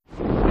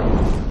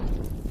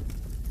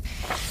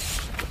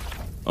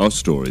Our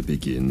story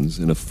begins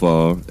in a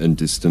far and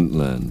distant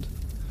land,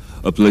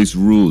 a place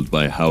ruled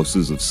by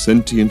houses of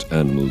sentient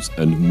animals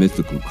and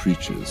mythical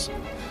creatures,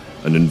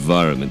 an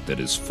environment that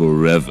is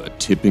forever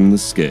tipping the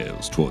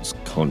scales towards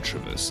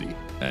controversy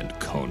and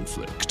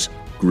conflict.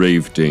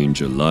 Grave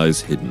danger lies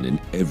hidden in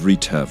every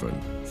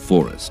tavern,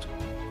 forest,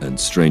 and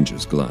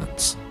stranger's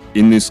glance.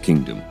 In this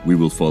kingdom, we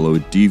will follow a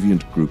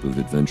deviant group of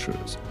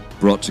adventurers,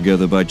 brought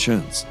together by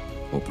chance,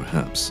 or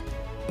perhaps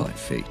by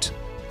fate.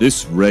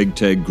 This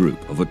ragtag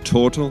group of a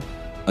turtle,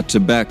 a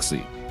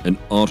tabaxi, an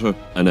otter,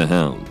 and a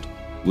hound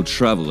will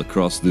travel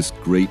across this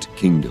great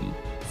kingdom,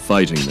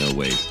 fighting their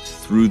way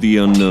through the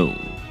unknown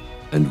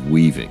and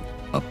weaving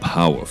a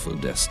powerful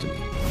destiny.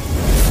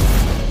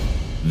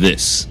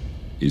 This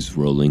is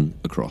Rolling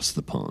Across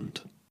the Pond.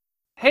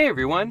 Hey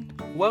everyone,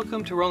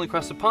 welcome to Rolling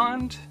Across the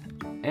Pond,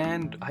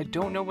 and I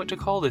don't know what to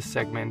call this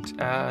segment.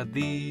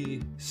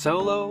 The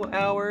solo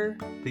hour,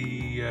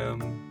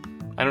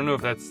 I don't know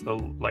if that's the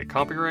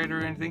copyright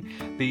or anything.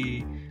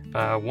 The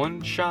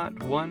one shot,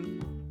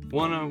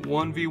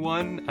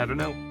 1v1, I don't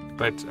know.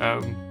 But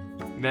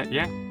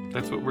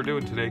that's what we're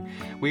doing today.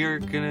 We are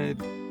gonna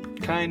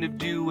kind of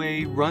do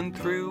a run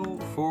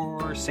through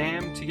for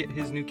Sam to get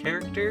his new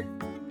character,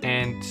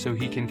 and so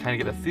he can kind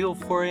of get a feel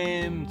for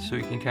him, so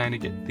he can kind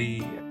of get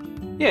the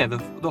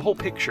whole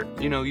picture.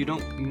 You know, you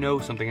don't know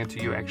something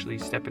until you actually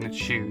step in its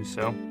shoes.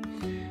 So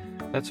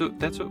that's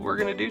what we're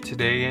gonna do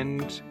today,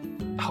 and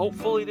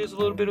hopefully there's a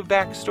little bit of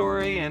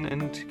backstory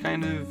and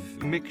kind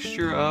of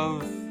mixture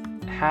of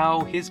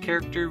how his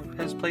character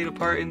has played a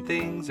part in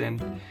things and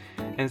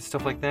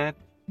stuff like that.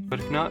 But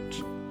if not,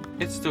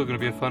 it's still going to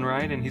be a fun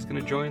ride, and he's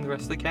going to join the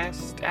rest of the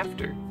cast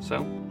after.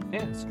 So,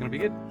 yeah, it's going to be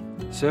good.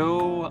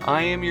 So,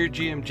 I am your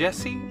GM,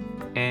 Jesse,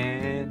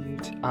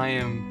 and I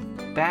am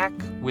back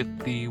with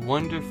the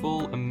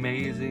wonderful,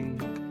 amazing,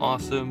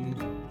 awesome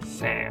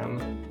Sam.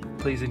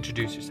 Please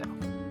introduce yourself.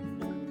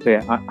 So,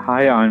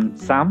 hi, I'm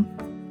Sam,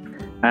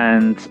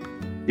 and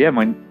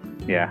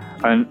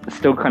I'm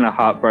still kind of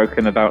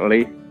heartbroken about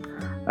Lee.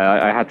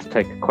 I had to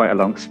take quite a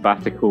long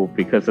sabbatical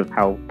because of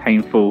how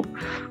painful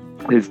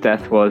his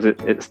death was.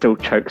 It still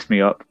chokes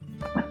me up.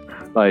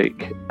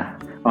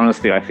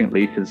 Honestly, I think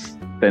Leaf has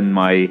been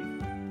my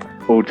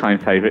all-time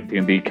favorite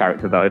D&D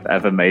character that I've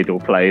ever made or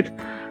played.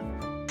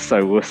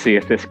 So we'll see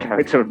if this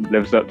character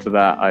lives up to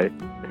that.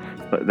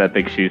 They're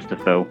big shoes to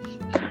fill.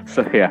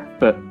 So yeah,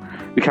 but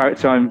the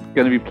character I'm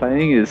going to be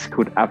playing is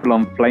called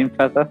Avalon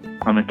Flamefeather.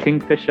 I'm a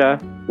Kingfisher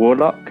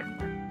Warlock,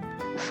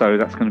 so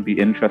that's going to be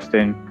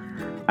interesting.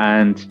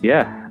 And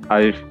yeah,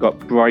 I've got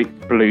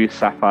bright blue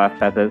sapphire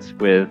feathers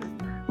with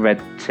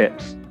red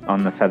tips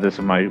on the feathers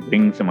of my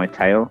wings and my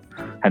tail,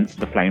 hence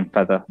the flame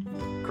feather.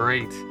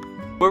 Great.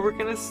 Where we're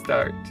going to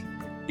start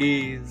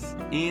is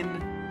in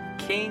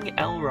King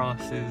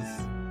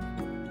Elros's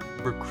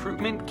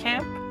recruitment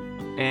camp,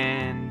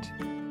 and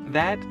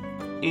that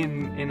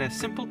in a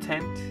simple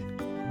tent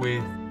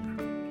with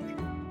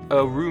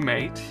a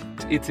roommate.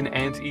 It's an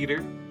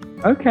anteater.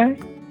 Okay.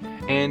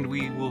 And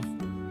we will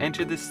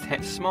enter this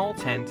small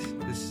tent,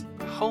 this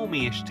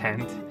homey-ish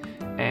tent,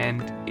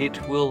 and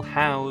it will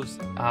house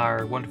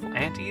our wonderful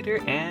anteater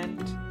and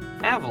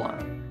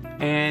Avalon.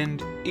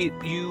 And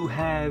you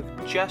have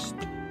just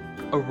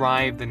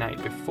arrived the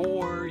night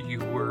before. You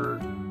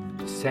were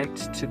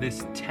sent to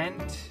this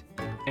tent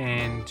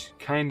and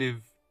kind of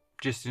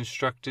just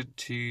instructed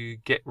to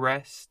get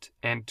rest,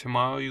 and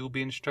tomorrow you'll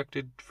be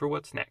instructed for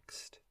what's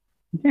next.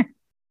 Yeah.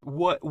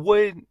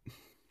 When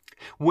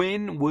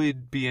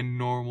would be a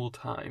normal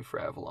time for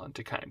Avalon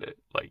to kind of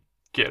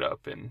get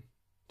up and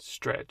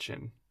stretch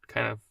and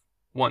kind of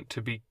want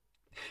to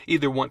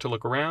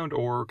look around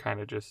or kind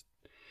of just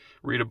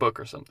read a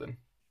book or something?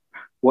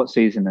 What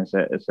season is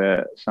it? Is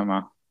it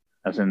summer?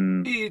 As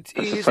in, It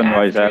does the is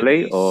sunrise after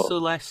early the or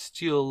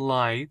celestial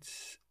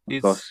lights.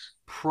 It's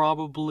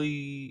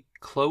probably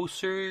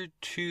closer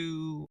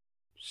to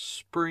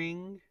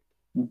spring.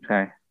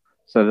 Okay,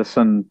 so the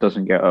sun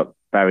doesn't get up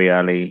very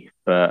early,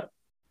 but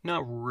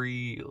not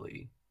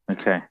really.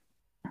 Okay.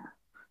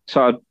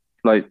 So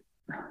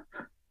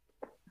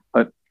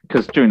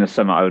because during the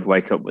summer I would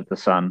wake up with the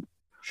sun.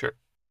 Sure.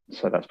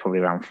 So that's probably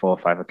around 4 or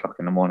 5 o'clock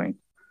in the morning.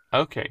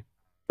 Okay.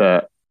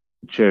 But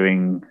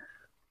during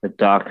the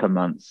darker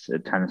months,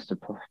 it tends to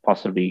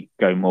possibly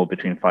go more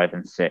between 5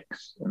 and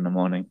 6 in the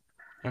morning.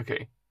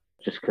 Okay.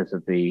 Just because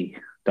of the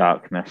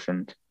darkness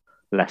and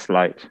less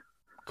light.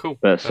 Cool.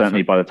 But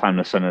certainly by the time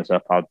the sun is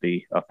up, I'll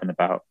be up and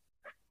about.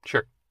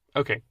 Sure.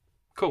 Okay.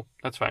 Cool.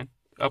 That's fine.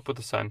 Up with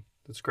the sun.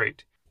 That's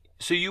great.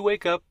 So you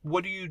wake up.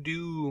 What do you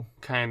do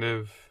kind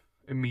of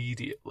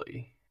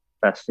immediately?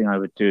 First thing I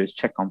would do is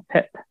check on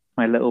Pip,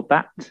 my little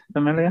bat.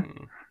 Familiar?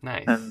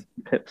 Nice. And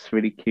Pip's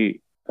really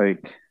cute.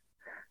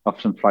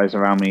 Often flies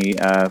around me.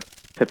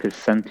 Pip is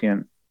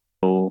sentient.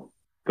 Will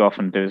go off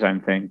and do his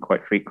own thing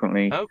quite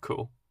frequently. Oh,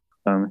 cool.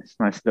 It's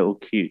a nice little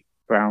cute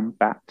brown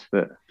bat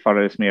that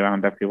follows me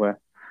around everywhere.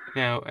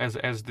 Now, as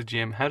the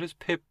GM, how does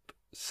Pip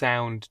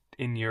sound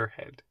in your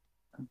head?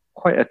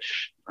 quite a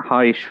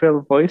high,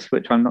 shrill voice,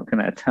 which I'm not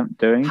going to attempt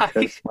doing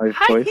because my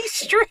voice.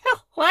 Shrill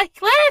like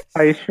this.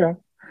 High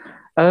shrill.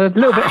 A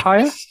little bit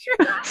higher.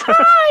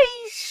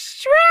 High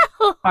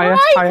shrill. Higher,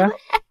 like higher.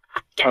 that.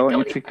 I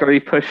want you to really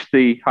push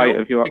the height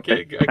of your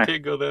octave. I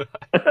can't go that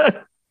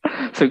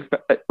high. So,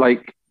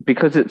 like,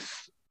 because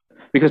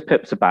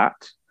Pip's a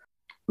bat,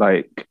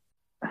 like,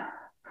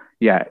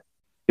 yeah,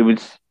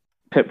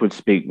 Pip would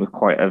speak with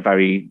quite a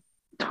very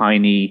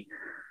tiny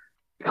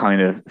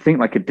kind of, think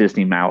like a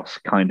Disney mouse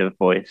kind of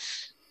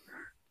voice.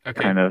 Okay.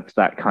 Kind of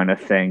that kind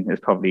of thing is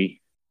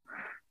probably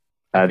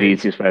the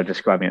easiest way of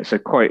describing it. So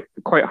quite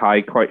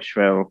high, quite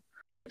shrill,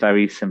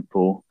 very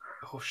simple.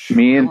 Oh,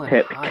 Me and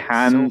Pip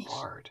can. So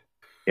hard.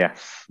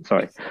 Yes,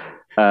 sorry.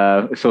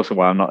 It's also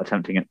why I'm not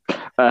attempting it.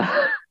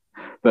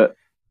 But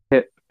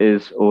Pip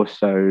is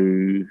also.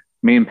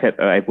 Me and Pip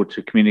are able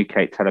to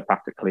communicate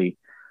telepathically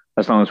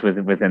as long as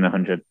within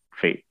 100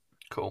 feet.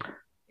 Cool.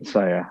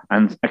 So yeah,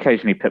 and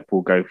occasionally Pip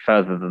will go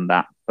further than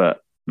that,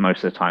 but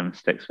most of the time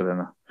sticks within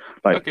a.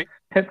 Like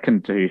Pip can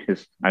do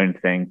his own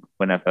thing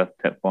whenever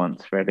Pip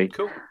wants, really.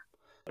 Cool.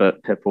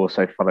 But Pip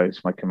also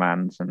follows my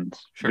commands, and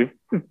Sure.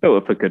 we've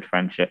built up a good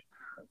friendship.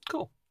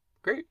 Cool.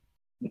 Great.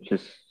 Which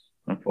is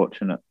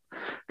unfortunate.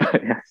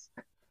 But yes.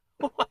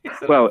 Why is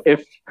that? Well,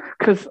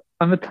 because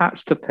I'm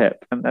attached to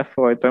Pip, and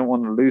therefore I don't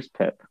want to lose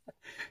Pip.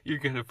 You're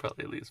gonna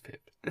probably lose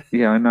Pip.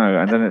 Yeah, I know,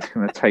 and then it's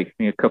going to take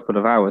me a couple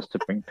of hours to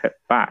bring Pip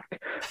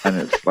back, and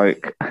it's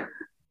like,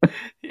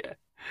 Yeah.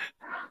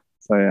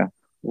 So yeah,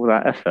 all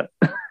that effort.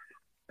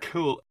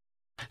 Cool.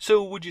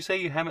 So would you say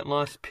you haven't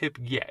lost Pip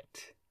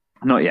yet?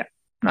 Not yet.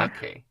 No.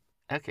 Okay,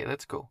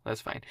 that's cool.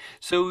 That's fine.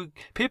 So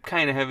Pip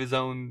kind of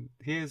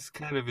he has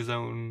kind of his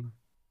own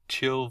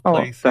chill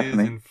places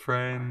definitely. and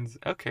friends.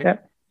 Okay. Yeah.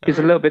 He's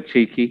a little bit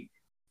cheeky.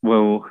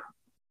 Will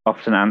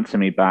often answer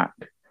me back,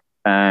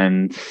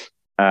 and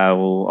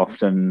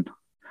won't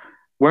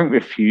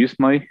refuse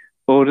my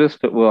orders,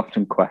 but will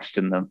often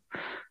question them.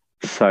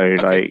 So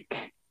like,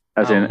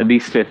 as in, at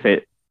least if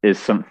it is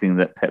something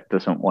that Pip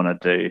doesn't want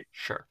to do.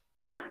 Sure.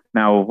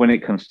 Now, when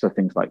it comes to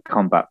things like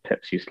combat,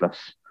 Pip's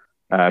useless.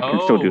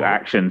 Can still do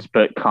actions,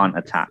 but can't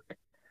attack.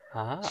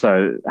 Ah.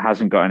 So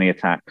hasn't got any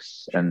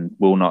attacks and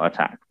will not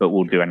attack, but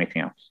will do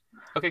anything else.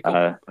 Okay,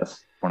 cool.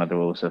 That's one of the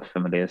rules of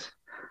familiars.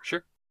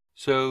 Sure.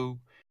 So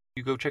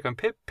you go check on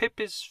Pip. Pip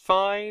is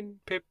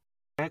fine. Pip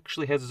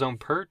actually has his own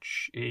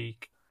perch. He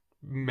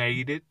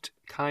made it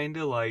kind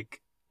of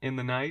like in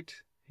the night.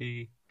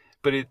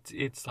 But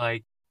it's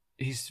like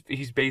he's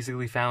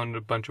basically found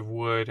a bunch of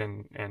wood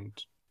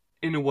and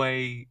in a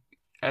way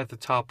at the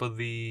top of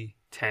the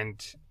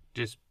tent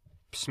just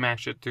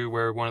smashed it through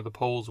where one of the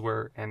poles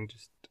were and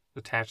just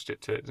attached it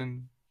to it,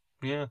 and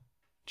yeah,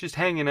 just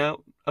hanging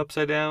out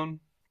upside down.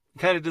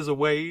 Kind of does a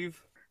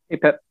wave. Hey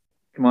Pip,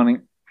 good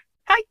morning.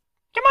 Hi,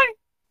 good morning.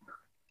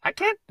 I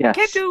can't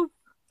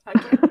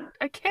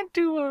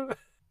do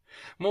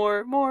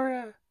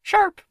more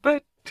sharp,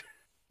 but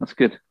that's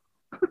good.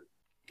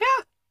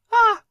 Yeah.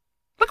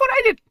 Look what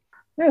I did.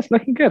 Yeah, it's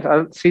looking good.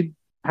 I'll see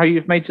how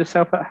you've made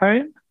yourself at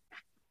home.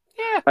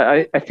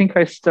 Yeah. I think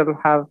I still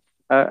have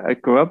a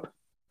grub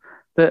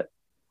that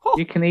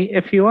you can eat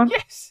if you want.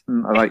 Yes.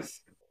 And I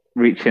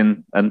reach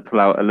in and pull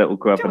out a little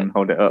grub and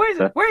hold it up.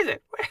 Where is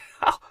it?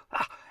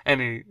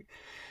 And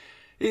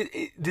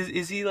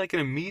is he like an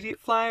immediate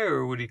flyer,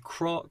 or would he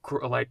crawl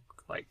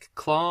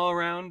claw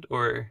around,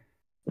 or?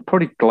 He'll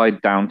probably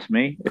glide down to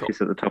me if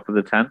he's at the top of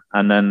the tent,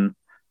 and then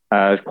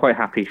quite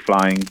happy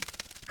flying.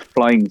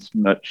 Flying's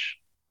much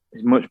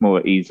more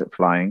at ease at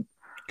flying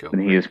than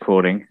he is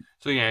crawling.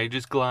 So yeah, he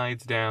just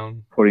glides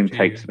down. Crawling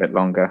takes a bit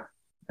longer,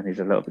 and he's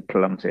a little bit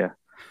clumsier.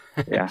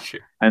 Yeah.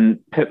 Sure. And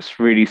Pip's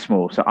really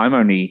small, so I'm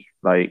only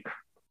like,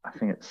 I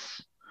think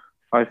it's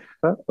 5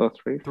 foot or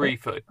 3 foot. 3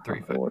 foot.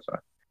 3 foot.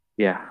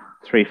 Yeah,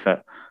 3 foot.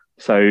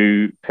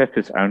 So Pip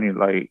is only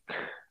like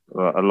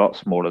a lot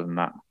smaller than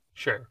that.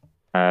 Sure.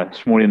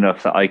 Small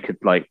enough that I could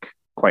like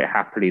quite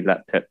happily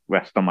let Pip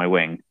rest on my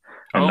wing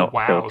and not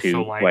feel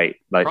too weight,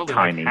 like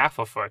tiny. Like half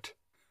a foot.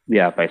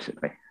 Yeah,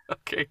 basically.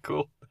 Okay,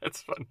 cool.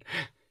 That's fun.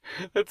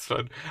 That's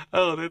fun.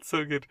 Oh, that's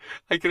so good.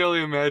 I can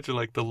only imagine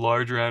like the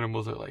larger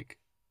animals are like,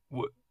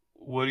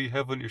 what do you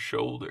have on your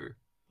shoulder?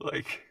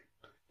 Like,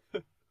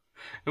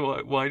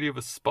 why do you have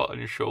a spot on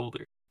your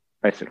shoulder?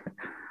 Basically.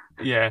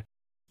 Yeah.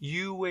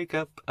 You wake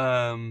up,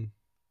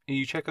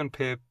 you check on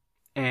Pip,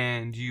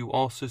 and you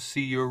also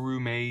see your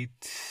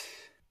roommate.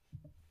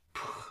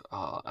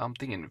 I'm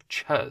thinking of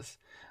Chuz.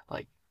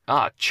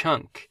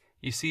 Chunk.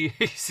 You see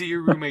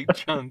your roommate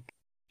Chunk.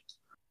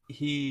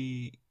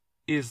 He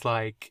is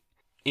like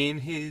in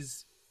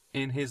his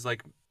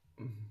like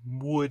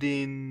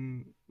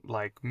wooden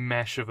like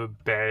mesh of a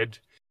bed,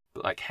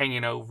 like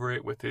hanging over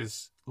it with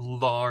his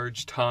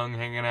large tongue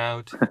hanging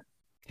out.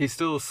 He's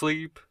still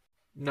asleep.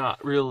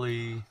 Not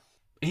really.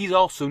 He's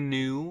also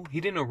new.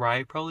 He didn't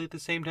arrive probably at the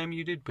same time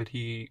you did, but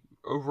he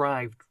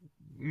arrived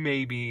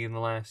maybe in the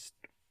last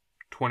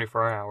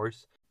 24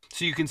 hours.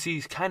 So you can see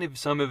kind of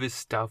some of his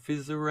stuff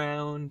is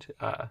around.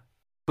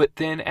 But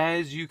then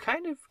as you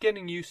kind of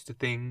getting used to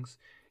things,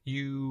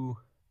 you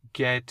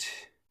get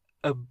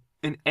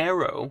an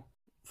arrow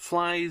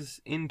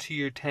flies into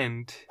your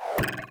tent,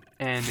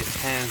 and it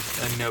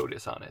has a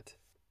notice on it.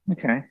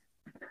 Okay.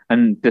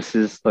 And this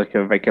is like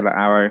a regular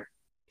arrow?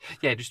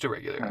 Yeah, just a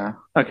regular arrow.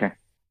 Okay.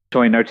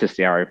 Do I notice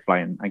the arrow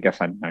flying? I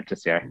guess I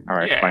notice the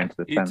arrow flying to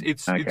the tent.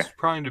 It's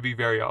trying to be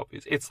very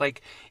obvious. It's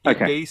like it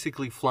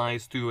basically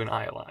flies through an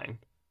eye line.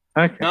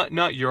 Okay.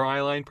 Not your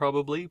eye line,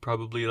 probably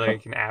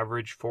like an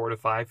average 4 to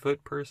 5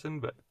 foot person,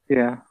 but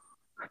yeah.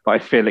 But I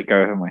feel it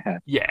go over my head.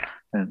 Yeah.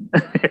 And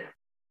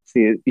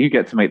see, you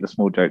get to make the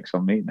small jokes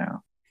on me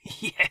now.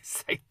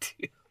 Yes, I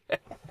do.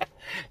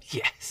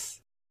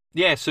 Yes.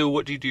 Yeah. So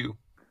what do you do?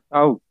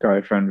 I'll go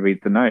over and read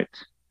the note.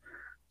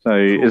 So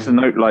cool. Is the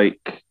note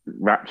like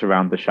wrapped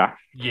around the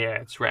shaft?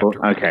 Yeah, it's wrapped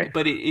around. Okay.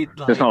 But it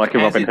like, it's not like a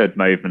Robin Hood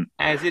moment.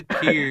 As it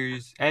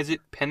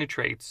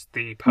penetrates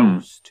the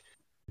post,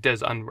 it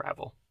does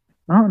unravel.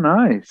 Oh,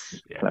 nice.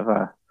 Yeah.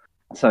 Clever.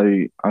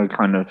 So I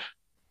kind of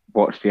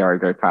watch the arrow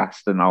go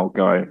past and I'll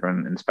go over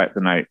and inspect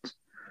the note.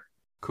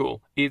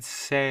 Cool. It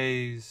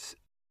says,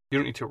 you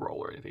don't need to roll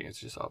or anything, it's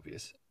just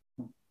obvious.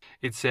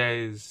 It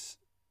says,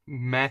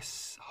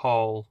 mess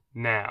hall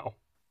now.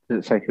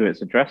 Does it say who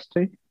it's addressed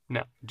to?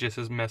 No, it just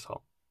says mess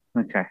hall.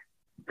 Okay.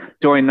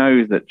 Do I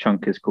know that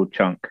Chunk is called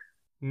Chunk?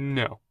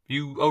 No.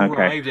 You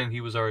arrived and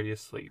he was already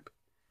asleep.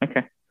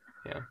 Okay.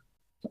 Yeah.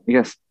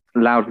 Yes,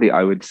 loudly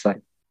I would say,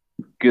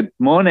 good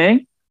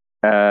morning.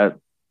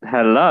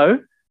 Hello.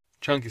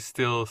 Chunk is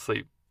still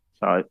asleep.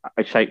 So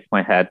I shake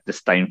my head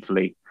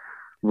disdainfully,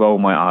 roll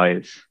my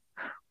eyes,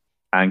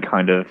 and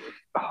kind of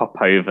hop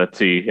over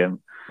to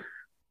him.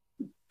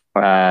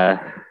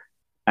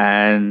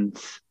 And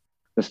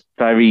just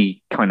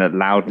very kind of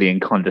loudly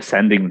and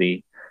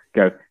condescendingly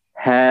go,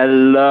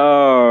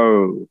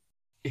 hello.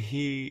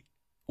 He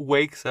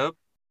wakes up,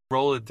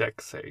 roll a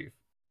dex save.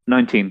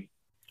 19.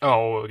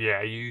 Oh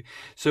yeah,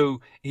 So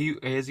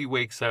as he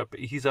wakes up,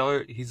 he's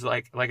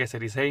like I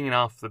said, he's hanging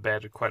off the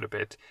bed quite a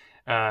bit,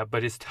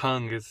 but his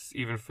tongue is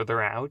even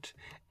further out,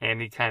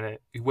 and he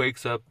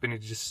wakes up and he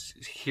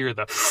just hear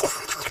the,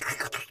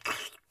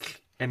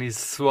 and he's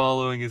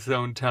swallowing his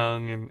own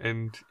tongue,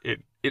 and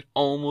it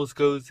almost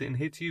goes and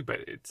hits you, but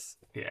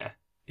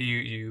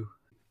you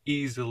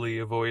easily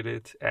avoid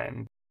it,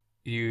 and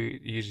you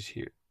just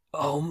hear,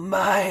 oh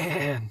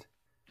man,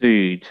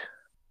 dude,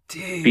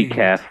 be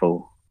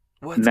careful.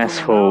 What's mess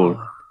hall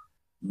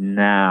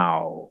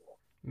now.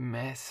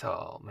 Mess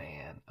hall,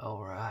 man.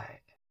 All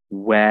right.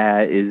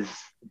 Where is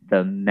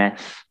the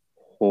mess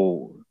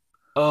hall?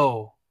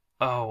 Yeah,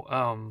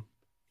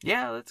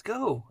 let's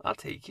go. I'll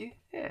take you.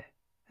 Yeah,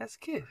 that's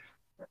good.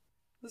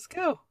 Let's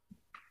go.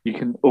 You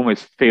can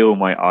almost feel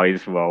my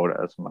eyes roll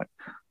as I'm like,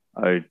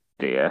 oh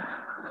dear.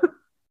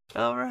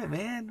 All right,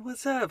 man.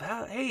 What's up?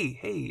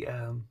 Hey,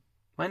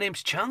 my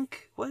name's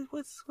Chunk.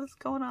 What's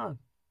going on?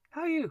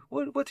 How are you?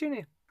 What's your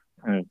name?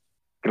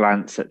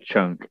 Glance at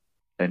Chunk,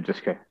 then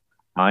just go,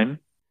 I'm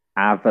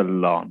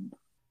Avalon.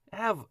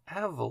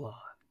 Avalon.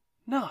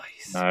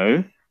 Nice.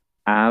 No,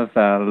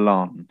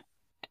 Avalon.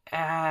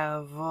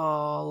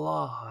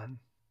 Avalon.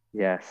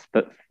 Yes,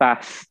 but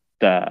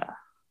faster.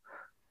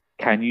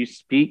 Can you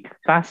speak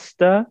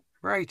faster?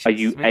 Right. Are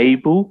you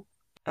able?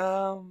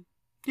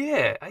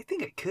 Yeah, I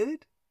think I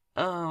could.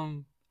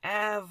 Avalon.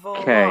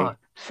 Okay,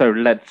 so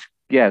let's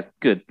go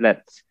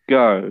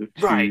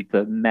to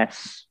the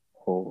mess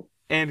hall.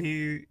 And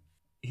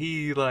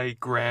he like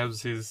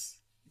grabs his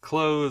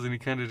clothes and he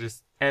kind of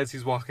just, as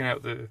he's walking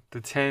out the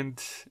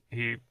tent,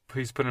 he's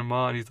putting them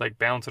on. He's like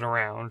bouncing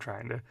around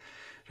trying to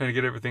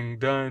get everything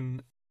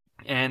done.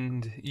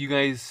 And you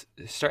guys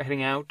start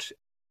heading out.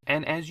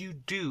 And as you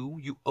do,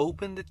 you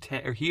open the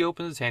tent, or he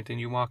opens the tent, and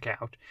you walk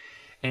out,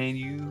 and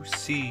you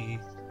see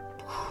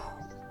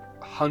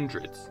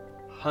hundreds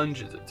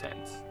of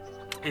tents.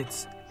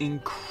 It's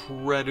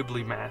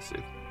incredibly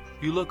massive.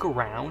 You look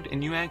around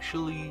and you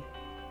actually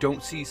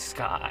don't see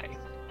sky.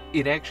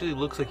 It actually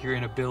looks like you're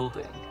in a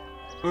building.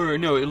 Or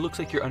no, it looks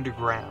like you're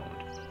underground.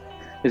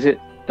 Is it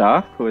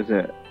dark or is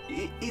it?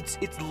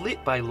 It's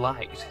lit by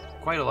light.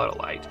 Quite a lot of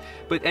light.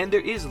 And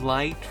there is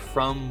light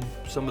from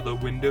some of the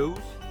windows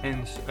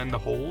and the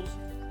holes.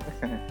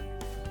 Okay.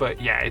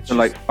 But yeah, it's so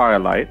just, like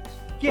firelight.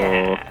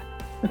 Yeah.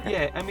 Or...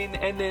 yeah, I mean,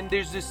 and then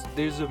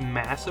there's a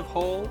massive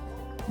hole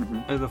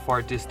in the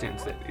far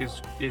distance that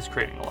is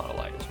creating a lot of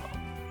light as well.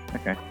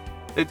 Okay.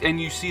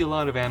 And you see a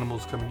lot of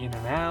animals coming in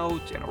and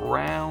out and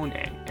around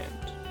and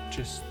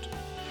just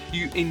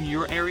in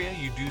your area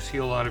you do see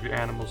a lot of your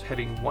animals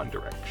heading one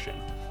direction.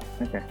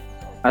 Okay.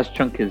 As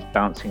Chunk is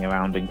bouncing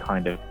around and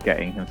kind of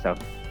getting himself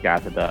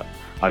gathered up,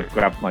 I've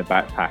grabbed my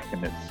backpack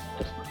and it's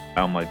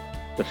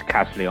just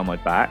casually on my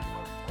back,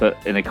 but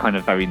in a kind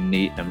of very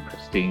neat and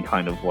pristine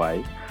kind of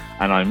way.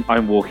 And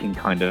I'm walking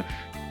kind of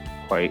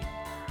quite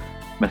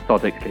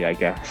methodically, I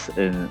guess.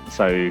 And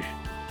so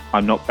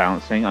I'm not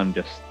bouncing,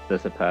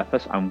 there's a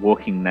purpose. I'm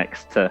walking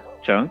next to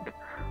Chunk,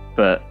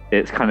 but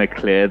it's kind of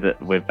clear that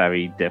we're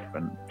very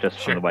different just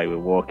from the way we're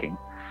walking.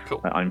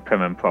 Cool. I'm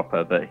prim and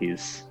proper, but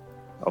he's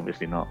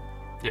obviously not.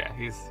 Yeah,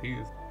 he's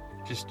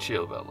just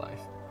chill about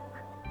life.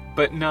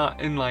 but not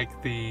in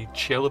like the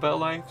chill about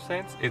life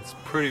sense. It's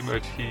pretty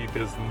much he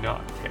does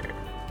not care.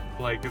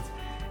 Like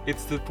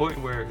it's the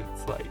point where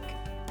it's like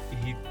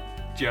he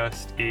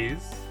just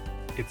is.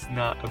 It's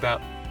not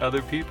about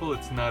other people.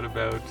 It's not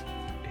about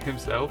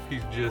himself.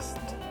 He's just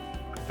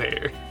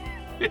there.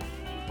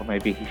 Or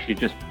maybe he should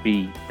just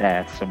be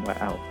there somewhere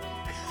else.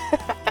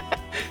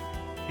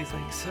 He's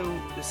like,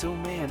 so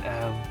man,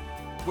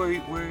 where are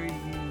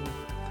you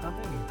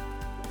coming?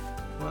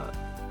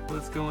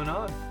 What's going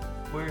on?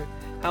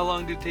 How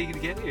long did it take you to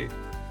get here?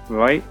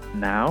 Right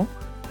now,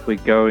 we're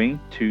going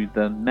to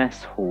the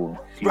mess hall.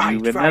 Do you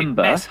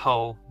remember? Mess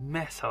hall.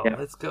 Yeah,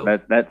 Let's go.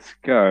 Let's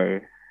go.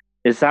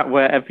 Is that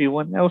where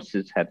everyone else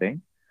is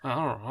heading? I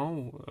don't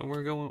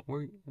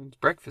know. It's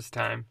breakfast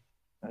time.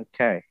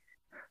 Okay.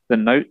 The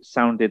note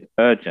sounded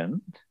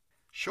urgent.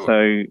 Sure.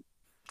 So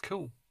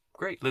cool.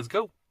 Great. Let's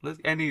go.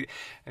 And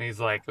he's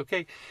like,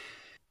 okay,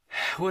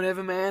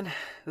 whatever, man.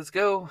 Let's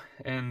go.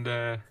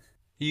 And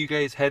you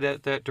guys head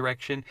out that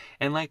direction.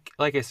 And like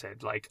I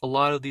said, like a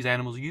lot of these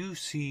animals, you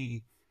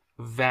see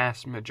a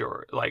vast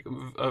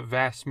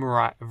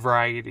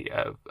variety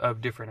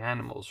of different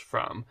animals,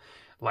 from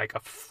like a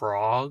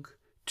frog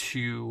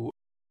to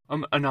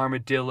an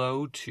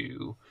armadillo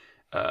to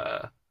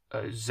a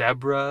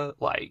zebra.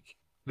 Like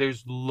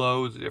there's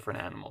loads of different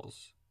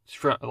animals.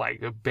 From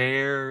like a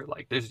bear,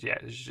 like there's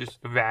just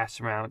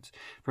vast amounts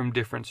from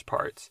different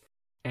parts,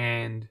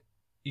 and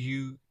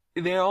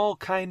they're all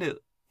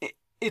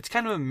it's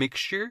kind of a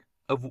mixture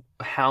of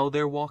how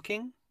they're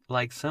walking.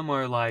 Like some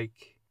are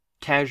like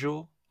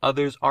casual,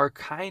 others are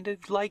kind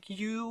of like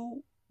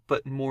you,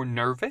 but more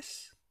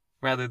nervous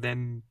rather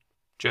than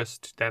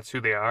just that's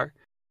who they are.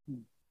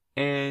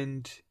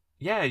 And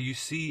yeah, you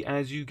see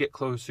as you get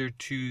closer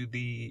to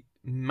the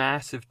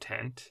massive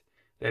tent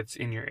that's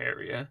in your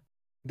area,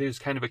 there's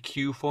kind of a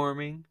queue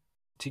forming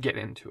to get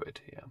into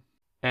it, yeah.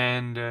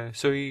 And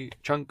so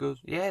Chunk goes,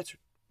 yeah,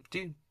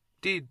 dude,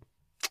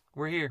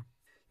 we're here.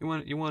 You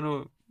want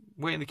to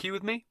wait in the queue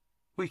with me?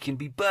 We can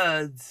be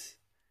buds.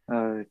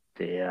 Oh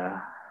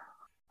dear.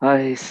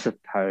 I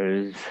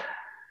suppose.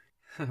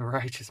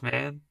 Righteous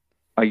man.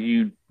 Are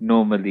you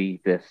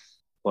normally this?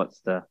 What's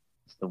the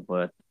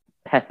word?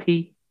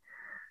 Peppy?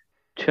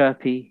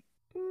 Chirpy?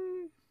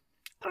 I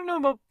don't know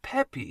about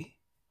peppy.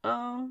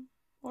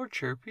 Or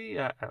chirpy.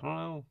 I don't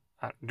know.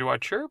 Do I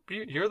chirp?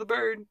 You're the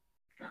bird.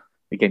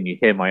 Again, you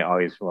hear my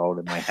eyes roll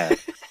in my head.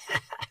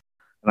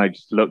 And I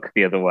just look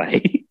the other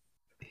way.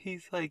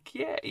 He's like,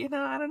 yeah,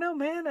 I don't know,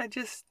 man. I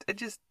just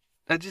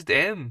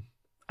am.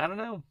 I don't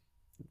know.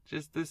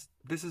 Just this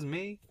is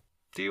me.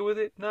 Deal with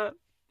it. I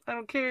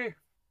don't care.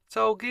 It's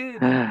all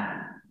good.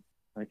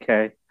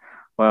 Okay.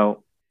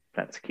 Well,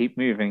 let's keep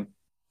moving.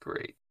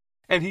 Great.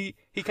 And he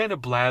kind of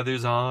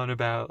blathers on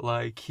about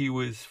like he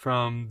was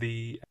from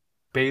the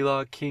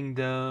Balog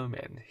Kingdom,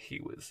 and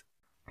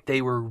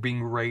they were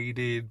being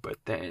raided, but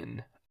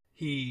then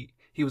he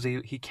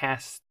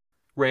cast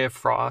Ray of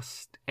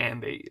Frost,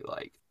 and they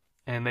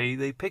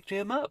picked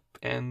him up,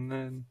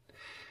 and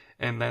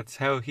that's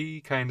how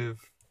he kind of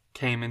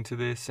came into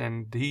this,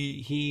 and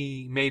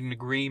he made an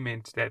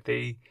agreement that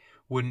they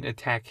wouldn't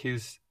attack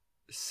his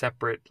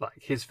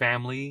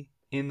family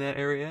in that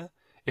area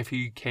if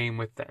he came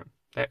with them.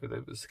 That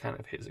was kind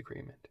of his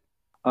agreement.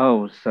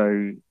 Oh,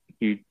 so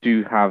you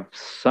do have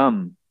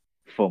some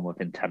form of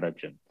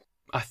intelligence.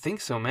 I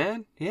think so,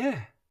 man.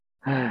 Yeah.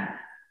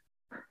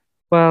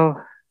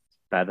 Well, it's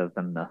better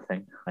than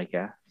nothing, I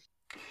guess.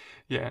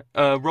 Yeah.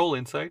 Roll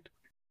insight.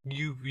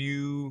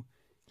 You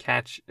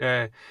catch.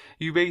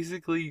 You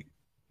basically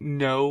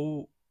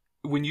know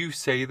when you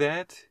say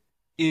that.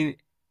 In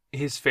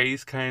his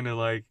face, kind of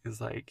like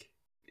is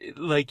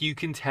like you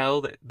can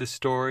tell that the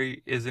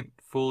story isn't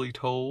fully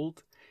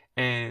told,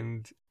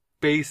 and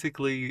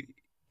basically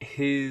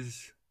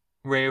his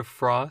Ray of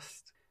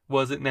Frost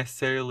wasn't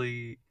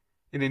necessarily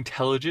an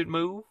intelligent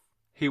move.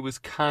 He was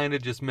kind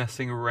of just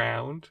messing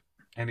around,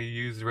 and he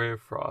used Ray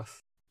of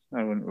Frost.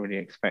 I wouldn't really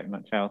expect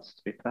much else,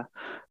 to be fair.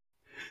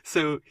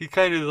 So he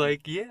kind of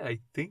like, yeah, I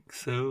think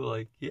so.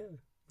 Like, yeah,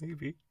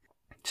 maybe.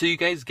 So you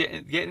guys get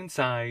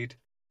inside,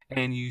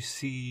 and you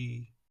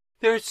see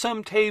there are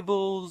some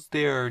tables.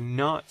 There are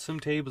not some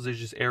tables. There's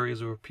just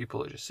areas where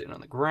people are just sitting on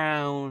the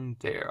ground.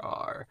 There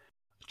are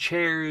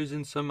chairs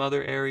in some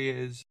other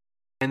areas.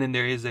 And then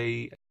there is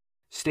a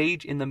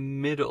stage in the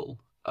middle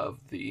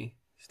of the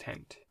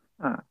tent.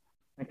 Ah,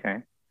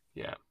 okay.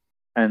 Yeah.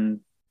 And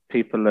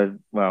people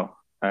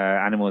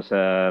animals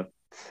are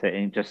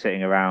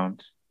sitting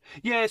around.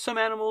 Yeah, some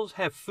animals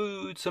have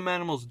food, some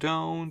animals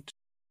don't.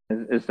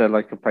 Is there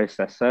like a place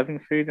they're serving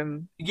food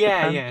in?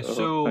 Yeah. Or...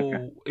 So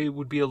okay. It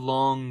would be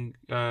along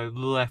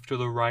left or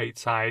the right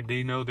side.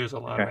 They know there's a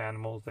lot of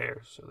animals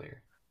there, so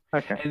they're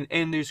okay.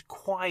 And there's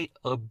quite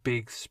a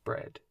big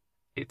spread.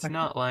 It's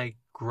not like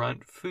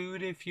grunt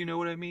food, if you know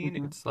what I mean.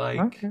 Mm-hmm. It's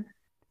like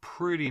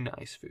pretty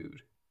nice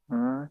food.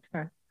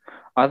 Okay.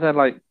 Are there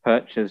like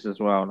perches as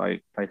well,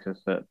 like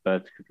places that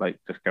birds could like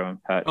just go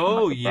and perch?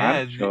 Oh on, like, a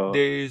branch, or...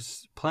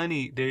 there's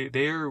plenty.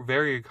 They're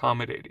very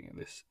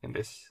accommodating in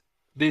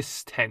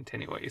this tent,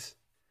 anyways.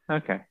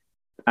 Okay.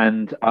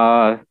 And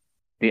are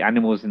the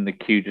animals in the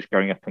queue just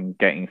going up and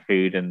getting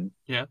food and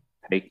Yeah.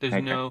 take? There's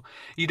Okay.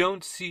 you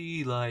don't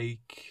see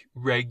like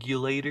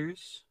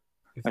regulators,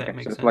 if that Okay. So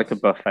makes it's like a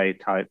sense. buffet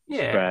type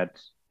Yeah. spread.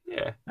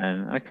 Yeah.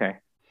 And okay.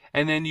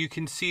 And then you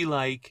can see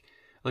like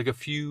a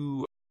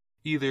few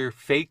either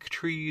fake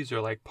trees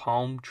or like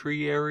palm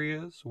tree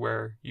areas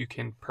where you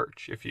can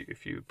perch if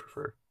you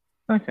prefer.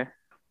 Okay.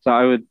 So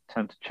I would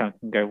turn to Chunk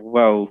and go,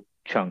 well,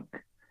 Chunk,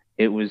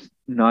 it was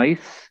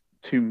nice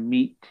to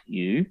meet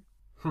you.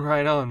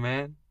 Right on,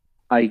 man.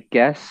 I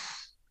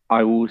guess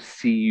I will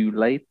see you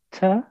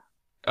later.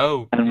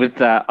 Oh, And with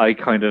that, I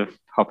kind of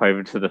hop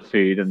over to the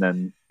food and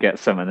then get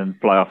some and then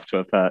fly off to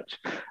a perch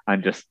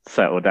and just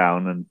settle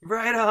down and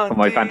right from on,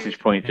 my dude. vantage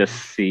point,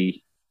 just And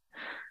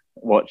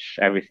watch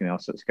everything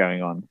else that's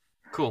going on.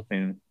 cool.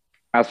 And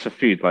as for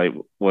food, like,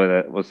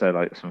 was there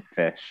like some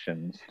fish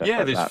and stuff Yeah,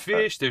 like there's that? But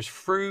fish, there's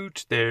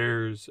fruit,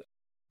 there's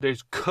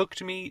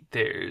cooked meat,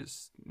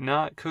 there's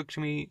not cooked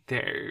meat,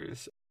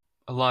 there's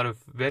a lot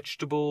of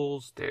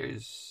vegetables,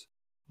 there's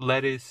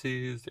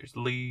lettuces, there's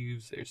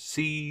leaves, there's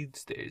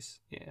seeds, there's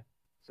yeah.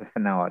 so for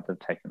now, I'd have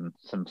taken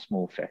some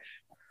small fish,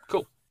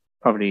 Cool.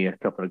 probably a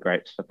couple of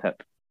grapes for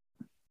Pip.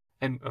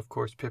 And of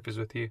course Pip is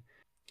with you.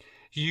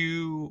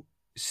 You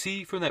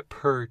see from that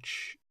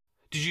perch,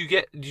 did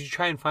you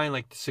try and find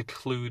like the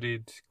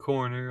secluded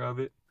corner of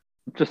it?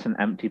 Just an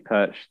empty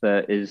perch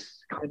that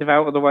is kind of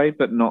out of the way,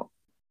 but not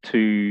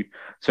too.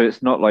 So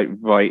it's not like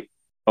right,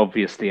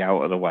 obviously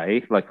out of the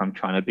way. Like I'm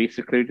trying to be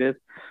secluded.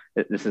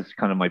 This is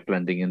kind of my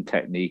blending in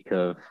technique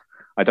of.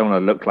 I don't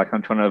want to look like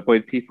I'm trying to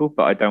avoid people,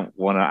 but I don't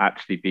want to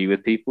actually be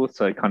with people.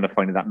 So kind of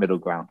finding that middle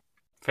ground.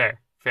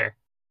 Fair, fair.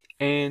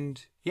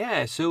 And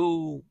yeah,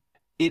 so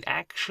it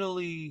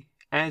actually,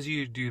 as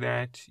you do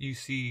that, you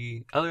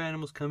see other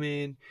animals come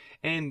in,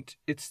 and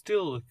it's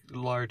still a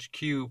large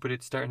queue, but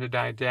it's starting to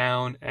die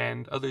down,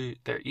 and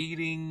they're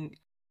eating.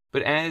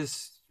 But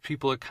as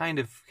people are kind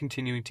of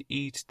continuing to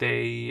eat,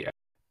 a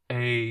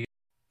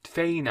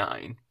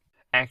Fey9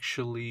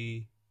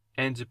 actually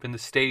ends up in the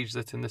stage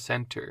that's in the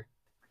center.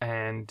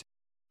 And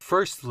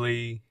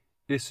firstly,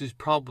 this is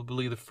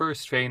probably the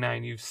first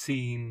Fey9 you've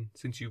seen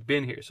since you've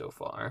been here so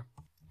far,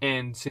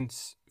 and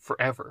since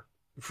forever,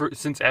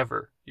 since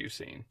ever you've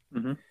seen.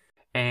 Mm-hmm.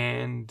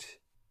 And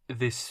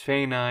this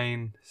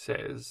Fey9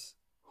 says,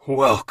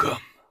 "Welcome,"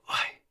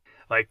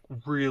 like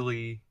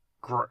really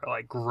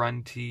like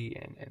grunty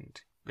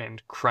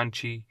and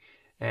crunchy,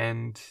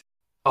 and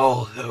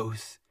all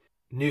those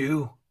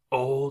new,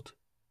 old,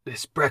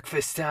 this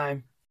breakfast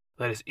time.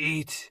 Let us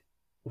eat.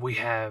 We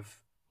have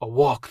a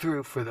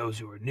walkthrough for those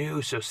who are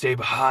new, so stay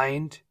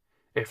behind.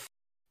 If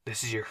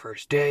this is your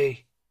first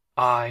day,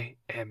 I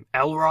am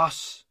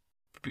Elros.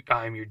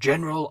 I'm your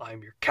general.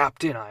 I'm your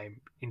captain.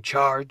 I'm in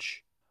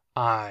charge.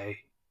 I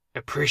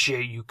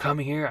appreciate you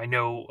coming here. I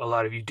know a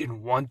lot of you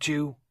didn't want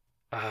to.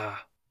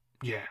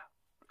 Yeah.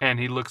 And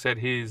he looks at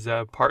his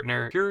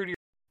partner, security,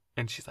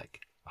 and she's like,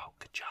 "Oh,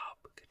 good job,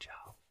 good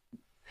job."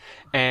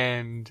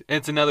 And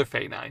it's another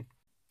Fey9.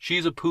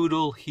 She's a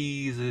poodle.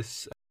 He's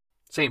this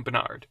Saint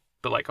Bernard,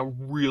 but like a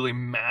really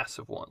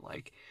massive one,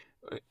 like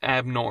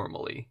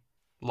abnormally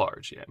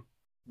large, yeah.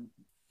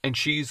 And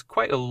she's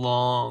quite a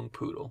long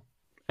poodle,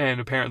 and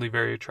apparently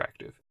very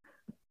attractive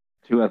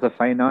Two other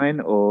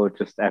Fey9 or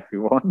just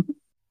everyone?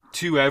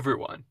 to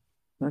everyone.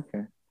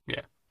 Okay.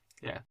 Yeah,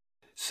 yeah.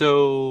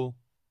 So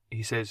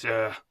he says,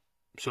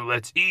 so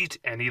let's eat,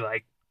 and he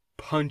like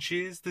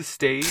punches the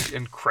stage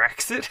and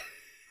cracks it,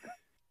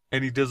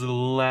 and he does a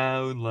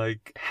loud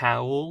like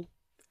howl,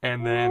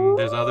 and then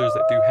there's others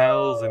that do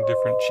howls and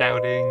different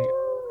shouting,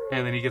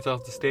 and then he gets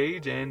off the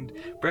stage, and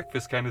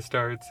breakfast kind of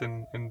starts,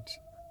 and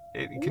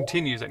it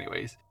continues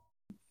anyways.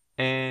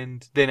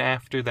 And then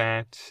after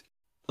that,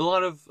 a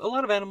lot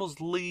of animals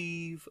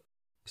leave.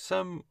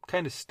 Some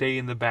kind of stay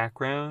in the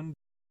background.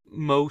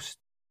 Most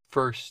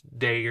first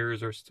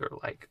dayers or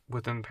like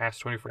within the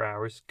past 24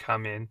 hours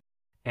come in,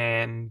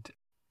 and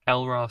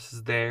Elros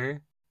is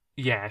there.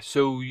 Yeah,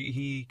 so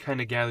he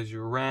kind of gathers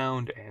you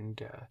around, and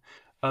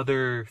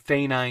other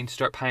Fey9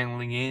 start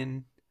piling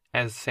in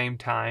at the same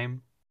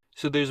time.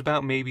 So there's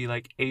about maybe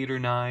like 8 or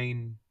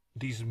 9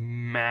 these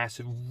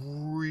massive,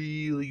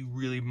 really,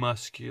 really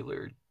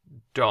muscular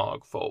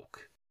dog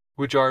folk,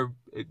 which are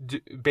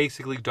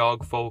basically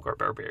dog folk are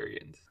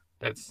barbarians.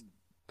 That's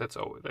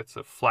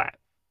a flat.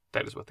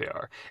 That is what they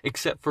are,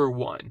 except for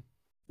one.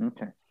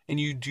 Okay. And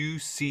you do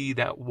see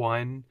that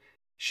one.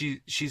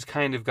 She's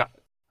kind of got.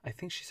 I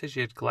think she said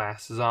she had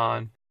glasses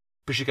on,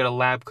 but she got a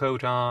lab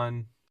coat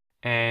on,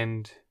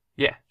 and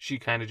yeah, she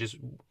kind of just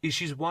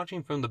she's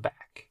watching from the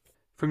back.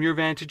 From your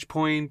vantage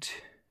point,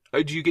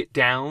 do you get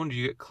down? Do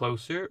you get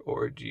closer,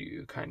 or do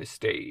you kind of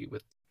stay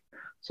with?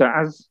 So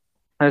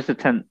as the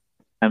tent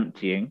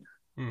emptying,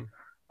 Hmm.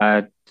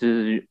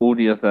 do all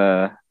the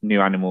other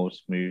new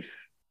animals move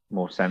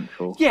more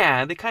central?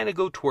 Yeah, they kind of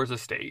go towards the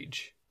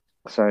stage.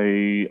 So,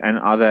 and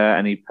are there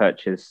any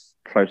perches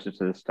closer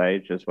to the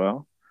stage as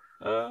well?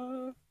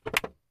 Uh,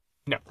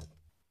 no.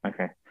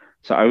 Okay.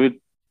 So I would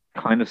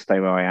kind of stay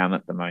where I am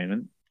at the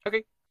moment.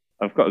 Okay.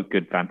 I've got a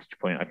good vantage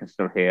point. I can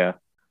still hear,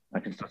 I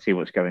can still see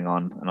what's going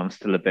on, and I'm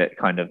still a bit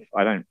kind of.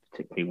 I don't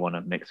particularly want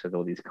to mix with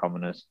all these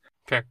commoners.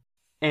 Okay.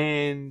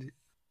 And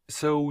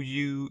so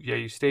you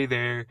stay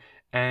there,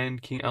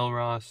 and King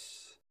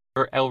Elros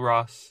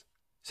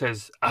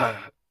says,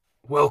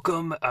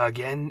 welcome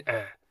again.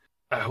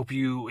 I hope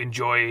you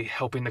enjoy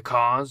helping the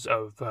cause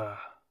of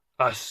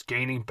us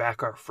gaining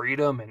back our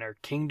freedom and our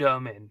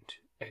kingdom, and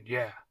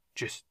yeah,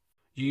 just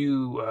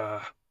you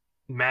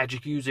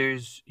magic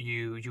users,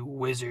 you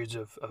wizards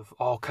of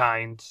all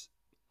kinds.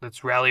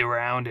 Let's rally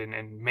around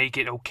and make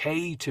it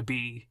okay to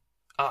be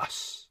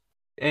us.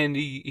 And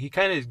he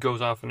kind of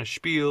goes off on a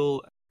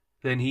spiel.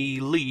 Then he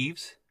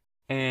leaves,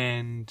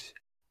 and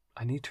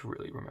I need to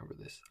really remember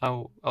this.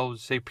 I'll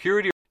say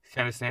Purity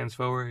kind of stands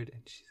forward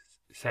and she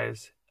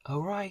says,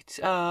 "All right,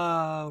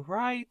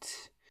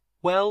 right.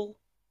 Well,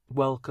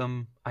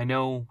 welcome. I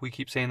know we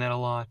keep saying that a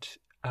lot.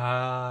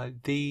 Our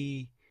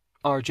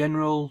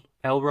General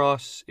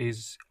Elros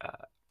is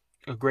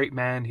a great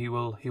man. He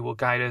will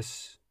guide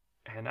us,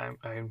 and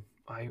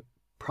I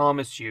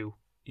promise you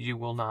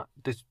will not.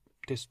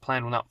 This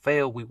plan will not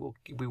fail. We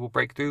will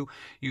break through.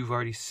 You've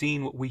already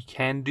seen what we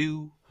can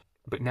do,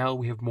 but now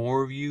we have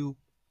more of you.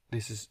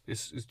 This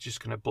is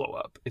just gonna blow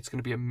up. It's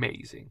gonna be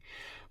amazing.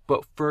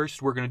 But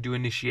first, we're gonna do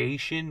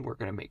initiation. We're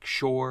gonna make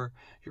sure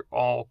you're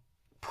all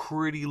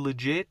pretty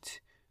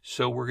legit.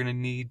 So we're gonna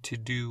need to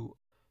do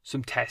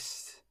some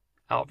tests,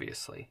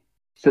 obviously."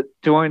 So,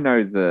 do I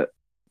know that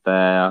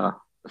they're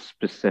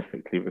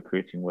specifically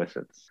recruiting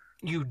wizards?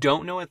 You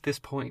don't know at this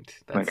point.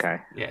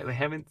 Okay. Yeah, they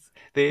haven't.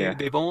 Yeah.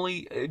 They've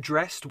only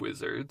addressed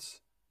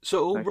wizards.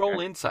 So Okay. roll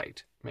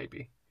insight,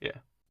 maybe. Yeah.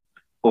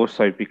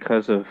 Also,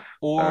 because of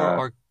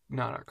Or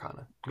not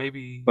Arcana.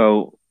 Maybe.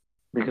 well,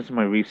 because of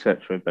my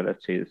researcher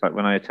ability, it's like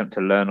when I attempt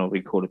to learn or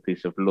recall a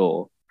piece of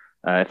lore,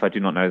 if I do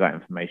not know that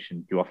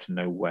information, you often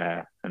know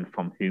where and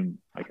from whom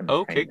I can obtain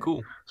Okay, it.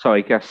 cool. So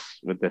I guess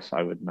with this,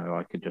 I would know.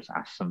 I could just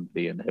ask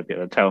somebody and they'll be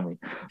able to tell me.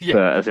 Yeah.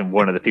 But as in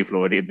one of the people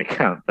already in the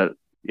camp. But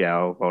yeah,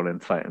 I'll roll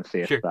insight and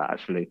see Sure. if that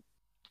actually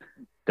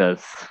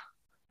does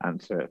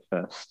answer it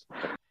first.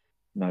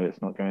 No,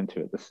 it's not going to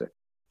at the 6.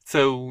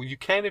 So you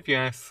can if you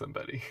ask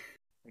somebody.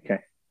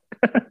 Okay.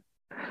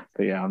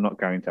 But yeah, I'm not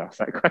going to ask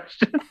that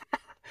question.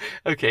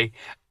 Okay.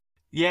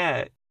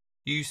 Yeah,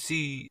 you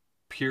see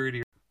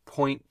Purity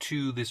point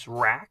to this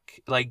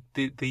rack. Like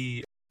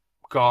the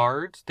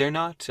guards, they're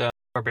not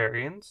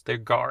barbarians. They're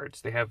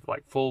guards. They have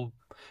like full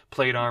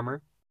plate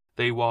armor.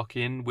 They walk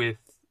in with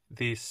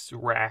this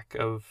rack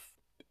of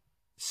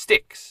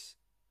sticks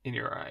in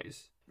your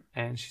eyes.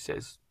 And she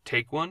says,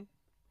 "Take one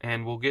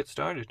and we'll get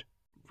started."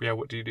 Yeah,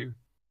 what do you do?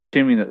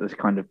 Assuming that there's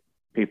kind of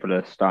people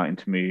are starting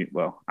to move,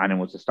 well,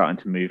 animals are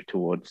starting to move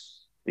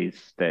towards these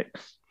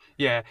sticks.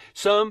 Yeah,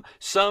 some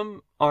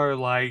are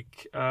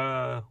like,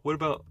 what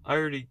about I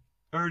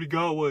already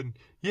got one.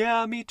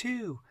 Yeah, me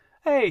too.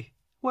 Hey,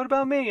 what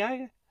about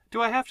me?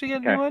 Do I have to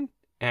get a new one?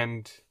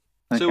 And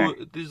so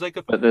there's like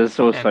But there's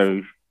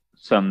also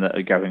some that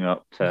are going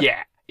up to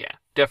yeah,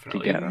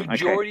 definitely. together. The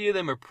majority of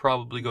them are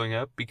probably going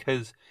up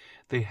because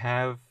they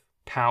have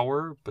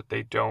power, but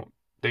they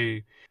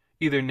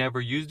either never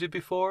used it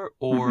before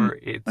or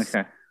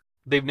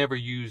they've never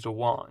used a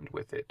wand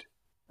with it.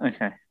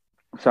 Okay.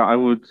 So I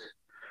would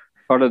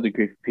follow the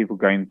group of people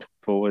going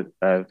forward,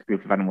 the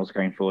group of animals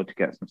going forward to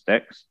get some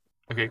sticks.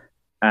 Okay.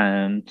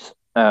 And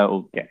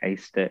we'll get a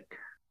stick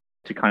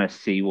to kind of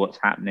see what's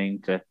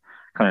happening, to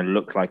kind of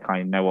look like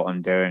I know what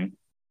I'm doing.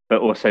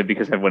 But also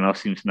because everyone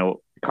else seems to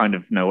know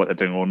what they're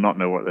doing or not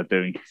know what they're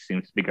doing, it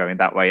seems to be going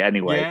that way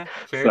anyway. Yeah,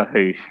 fair,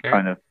 so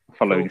kind of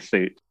following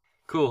suit.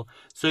 Cool.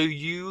 So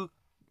you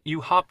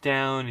hop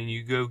down and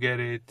you go get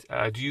it.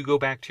 Do you go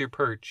back to your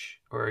perch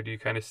or do you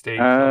kind of stay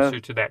closer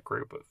to that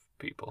group of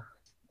people?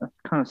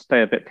 Kind of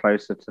stay a bit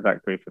closer to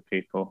that group of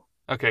people.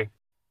 Okay.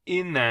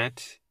 In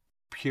that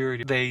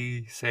Purity,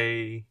 they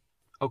say,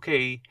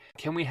 "Okay,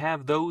 can we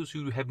have those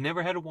who have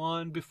never had a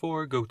wand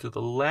before go to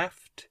the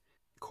left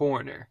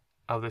corner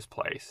of this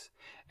place,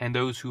 and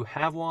those who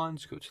have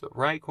wands go to the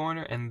right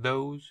corner, and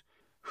those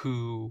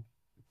who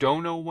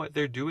don't know what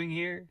they're doing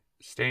here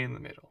stay in the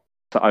middle."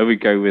 So I would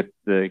go with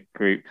the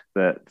group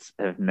that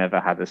have never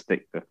had a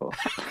stick before.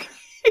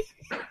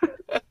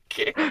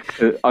 Okay.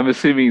 I'm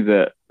assuming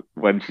that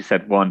when she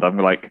said wand, I'm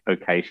like,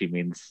 okay, she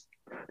means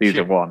these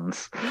Sure. are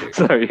wands. Sure.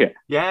 So yeah.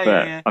 Yeah,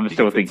 But yeah. I'm You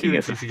still can put two thinking and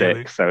it's a two stick,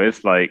 together. so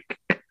it's like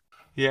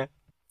Yeah.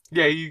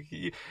 Yeah,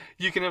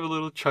 you can have a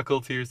little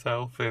chuckle to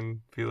yourself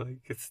and be like,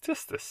 "It's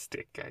just a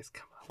stick, guys.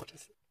 Come on, what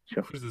is it?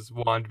 Sure. What is this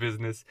wand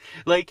business?"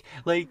 Like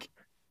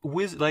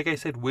I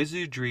said,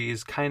 wizardry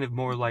is kind of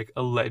more like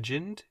a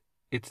legend.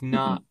 It's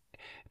not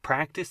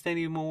practiced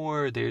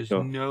anymore. There's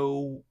Sure.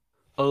 no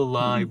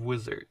alive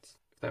wizards,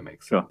 if that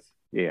makes Sure. sense.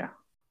 Yeah.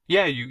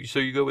 Yeah,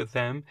 you go with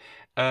them.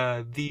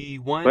 The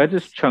one Where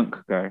does Chunk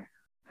go?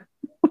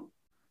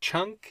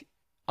 Chunk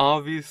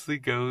obviously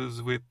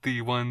goes with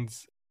the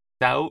ones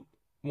out,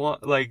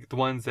 like the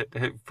ones that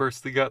had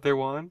firstly got their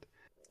wand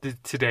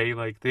today.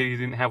 Like they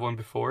didn't have one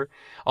before,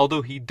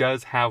 although he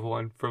does have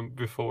one from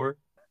before.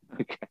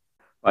 Okay.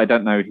 I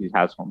don't know he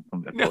has one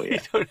from No, before you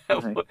yet. don't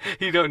have Okay. one.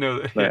 You don't know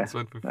that he has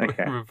one before.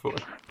 Okay.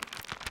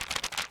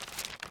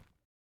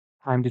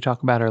 Time to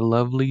talk about our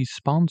lovely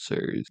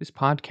sponsors. This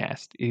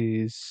podcast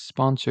is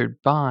sponsored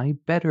by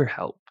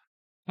BetterHelp.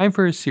 Time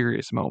for a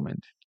serious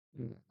moment.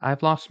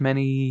 I've lost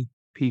many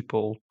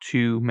people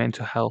to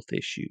mental health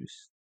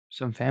issues,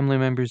 some family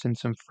members and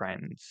some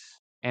friends,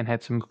 and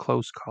had some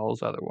close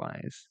calls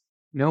otherwise.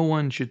 No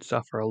one should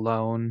suffer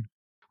alone.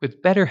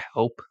 With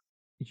BetterHelp,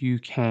 you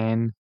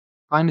can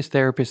find a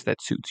therapist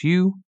that suits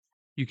you.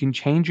 You can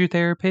change your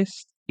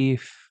therapist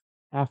if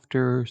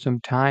after some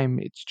time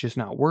it's just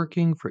not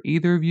working for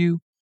either of you.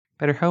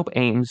 BetterHelp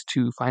aims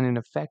to find an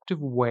effective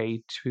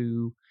way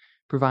to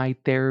provide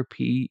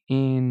therapy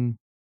in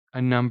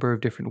a number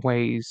of different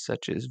ways,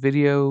 such as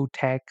video,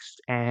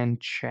 text,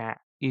 and chat.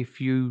 If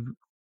you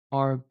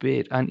are a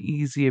bit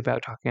uneasy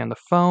about talking on the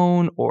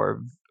phone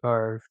or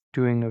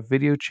doing a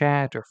video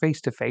chat or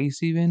face to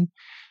face, even,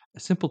 a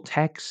simple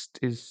text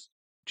is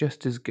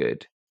just as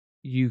good.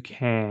 You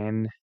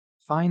can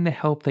find the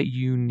help that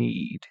you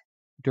need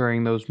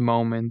during those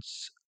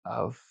moments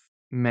of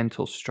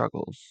mental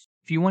struggles.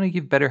 If you want to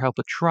give BetterHelp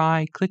a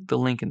try, click the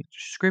link in the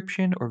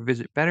description or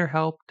visit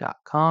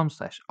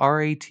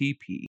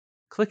betterhelp.com/RATP.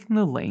 Clicking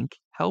the link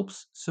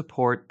helps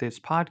support this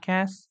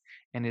podcast,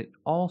 and it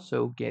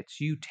also gets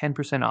you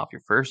 10% off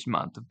your first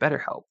month of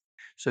BetterHelp,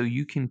 so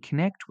you can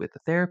connect with a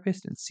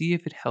therapist and see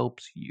if it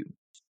helps you.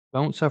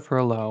 Don't suffer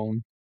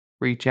alone.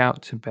 Reach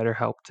out to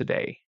BetterHelp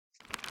today.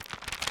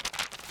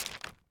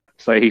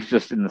 So he's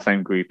just in the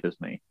same group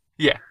as me.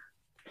 Yeah.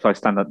 So I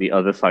stand at the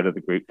other side of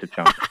the group to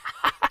jump.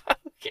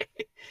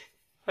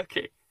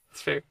 Okay.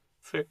 It's fair.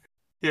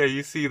 Yeah,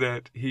 you see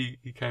that he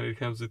kind of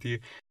comes with you.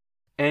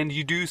 And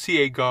you do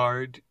see a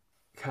guard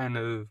kind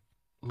of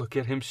look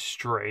at him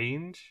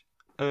strange.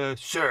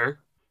 Sir,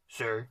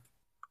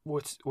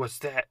 what's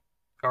that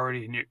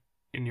already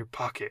in your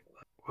pocket?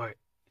 What?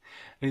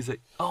 And he's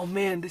like, oh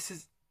man, this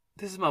is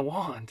my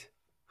wand.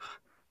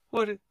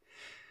 What?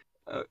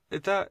 I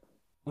thought,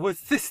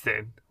 what's this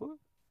then? What?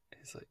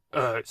 He's like,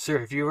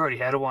 sir, if you already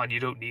had a wand, you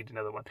don't need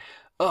another one.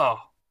 Oh,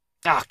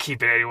 I'll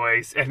keep it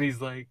anyways. And he's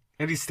like,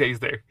 and he stays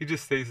there. He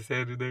just stays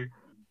standing there.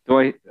 Do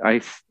I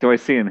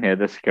see and hear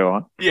this go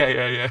on?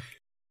 Yeah.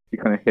 You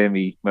kind of hear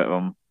me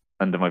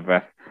under my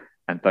breath,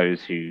 and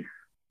those who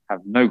have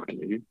no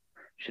clue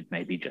should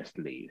maybe just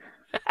leave.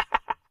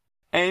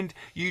 And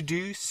you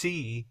do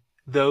see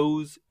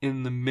those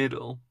in the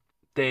middle.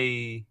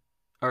 They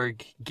are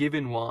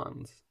given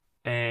wands,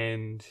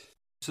 and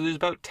so there's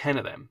about 10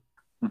 of them.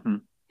 Mm-hmm.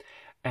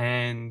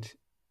 And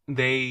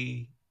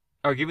they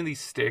are given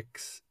these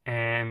sticks,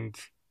 and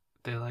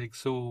they're like,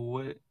 so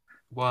what?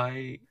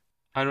 Why?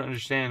 I don't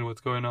understand what's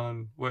going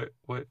on. What?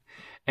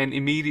 And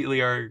immediately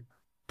are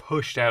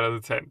pushed out of the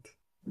tent.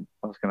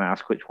 I was going to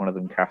ask which one of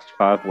them cast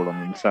Fireball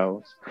on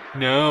themselves.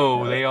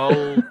 No, they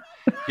all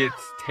get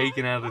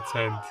taken out of the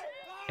tent,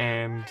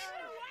 and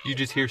you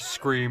just hear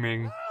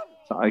screaming.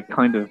 So I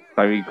kind of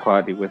very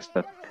quietly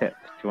whisper, Pip,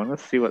 do you want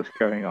to see what's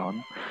going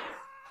on?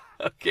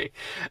 Okay.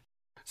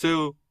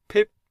 So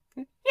Pip,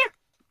 yeah,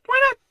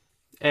 why not?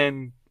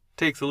 And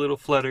takes a little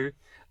flutter.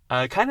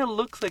 Kind of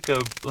looks like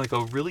a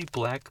really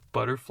black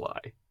butterfly,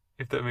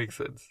 if that makes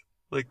sense.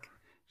 Like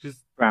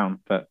just brown,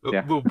 but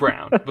yeah. Well,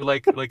 brown, but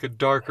like a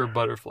darker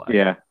butterfly.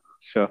 Yeah,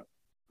 sure.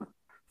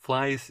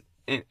 Flies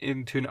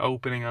into an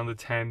opening on the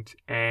tent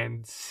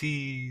and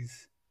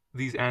sees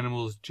these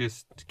animals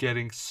just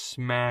getting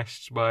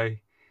smashed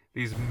by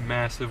these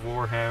massive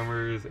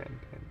warhammers and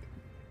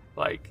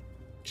like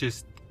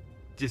just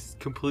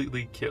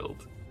completely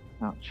killed.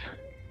 Ouch.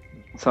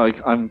 So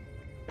I'm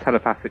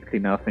telepathically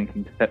now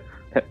thinking to Pip,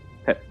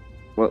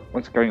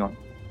 what's going on?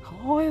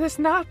 Oh, it's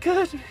not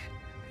good.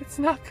 It's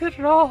not good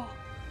at all.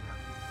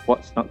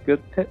 What's not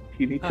good, Pip?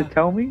 You need to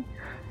tell me?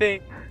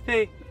 They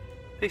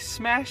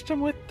smashed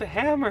them with the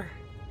hammer.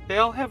 They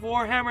all have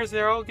war hammers.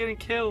 They're all getting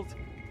killed.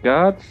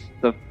 Guards?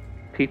 The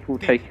people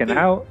taken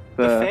out?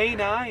 The Fey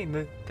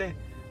Nine. The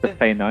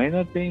Fey Nine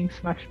are being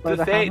smashed by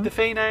the hammer? The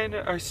Fey Nine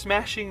are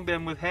smashing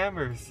them with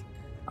hammers.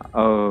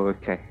 Oh,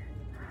 okay.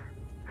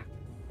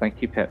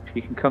 Thank you, Pip.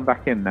 You can come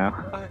back in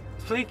now.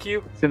 Thank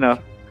you. It's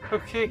enough.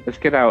 Okay. Let's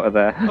get out of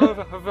there.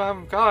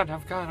 I'm gone.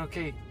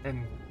 Okay.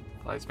 And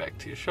flies back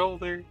to your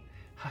shoulder.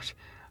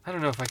 I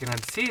don't know if I can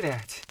unsee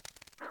that.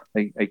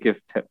 I give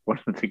Pip one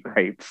of the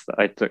grapes that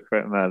I took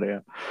from him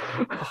earlier.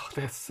 Oh,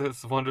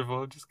 that's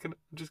wonderful. I'm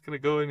just gonna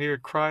go in here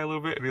and cry a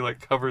little bit, and he like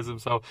covers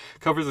his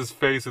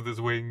face with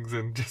his wings,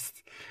 and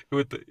just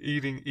with the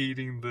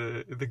eating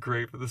the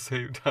grape at the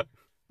same time.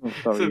 I'm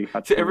sorry, so, you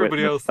had to to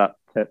everybody else, that,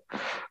 Pip.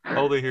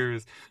 all they hear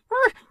is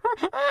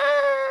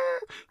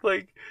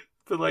like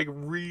the like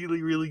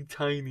really really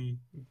tiny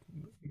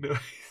noise.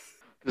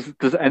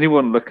 Does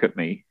anyone look at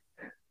me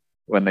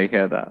when they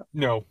hear that?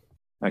 No.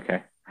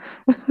 Okay.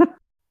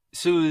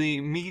 So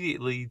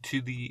immediately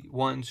to the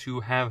ones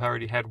who have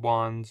already had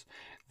wands,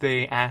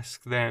 they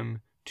ask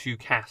them to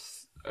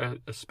cast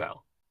a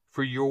spell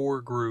for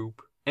your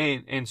group.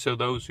 And so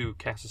those who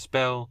cast a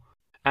spell,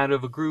 out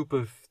of a group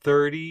of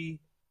 30,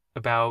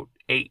 about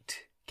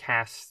 8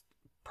 cast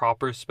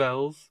proper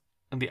spells,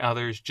 and the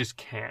others just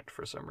can't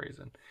for some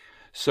reason.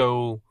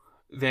 So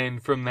then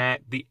from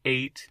that, the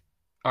 8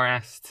 are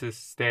asked to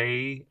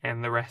stay,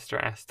 and the rest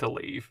are asked to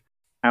leave.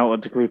 Out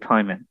of the group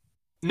I'm in.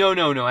 No.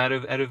 Out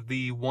of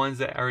the ones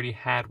that already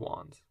had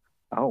wands.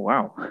 Oh,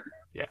 wow.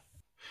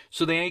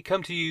 So they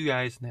come to you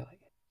guys, and they're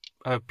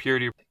like,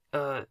 Purity,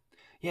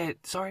 yeah,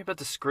 sorry about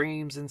the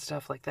screams and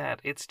stuff like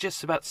that. It's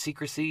just about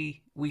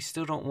secrecy. We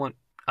still don't want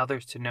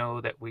others to know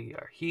that we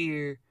are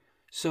here.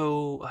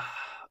 So,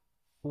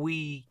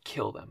 we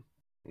kill them.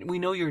 We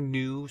know you're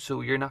new,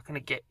 so you're not going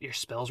to get your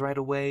spells right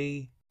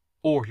away.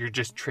 Or you're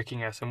just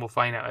tricking us, and we'll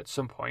find out at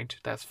some point.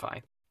 That's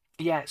fine.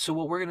 Yeah, so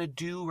what we're going to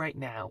do right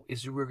now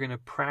is we're going to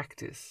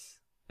practice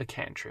a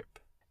cantrip.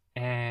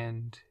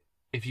 And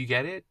if you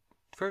get it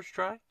first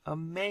try,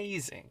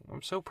 amazing.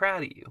 I'm so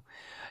proud of you.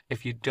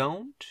 If you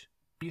don't,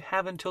 you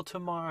have until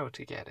tomorrow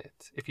to get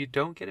it. If you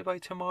don't get it by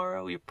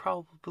tomorrow, you're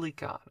probably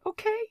gone.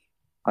 Okay?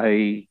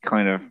 I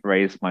kind of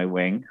raise my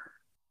wing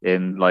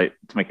in like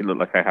to make it look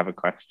like I have a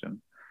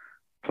question,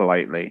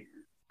 politely,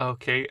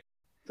 Okay.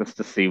 just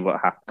to see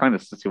what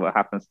happens, to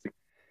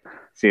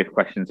see if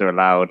questions are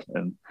allowed.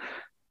 And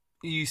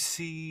You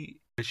see,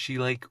 she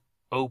like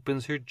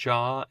opens her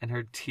jaw and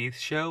her teeth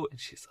show, and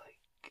she's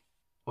like,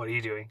 "What are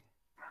you doing?"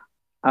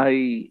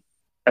 I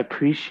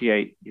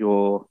appreciate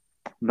your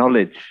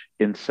knowledge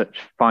in such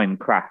fine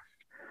craft,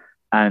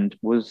 and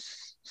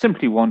was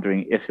simply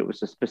wondering if it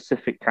was a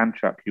specific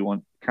cantrip you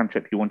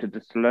wanted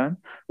us to learn,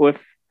 or if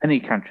any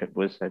cantrip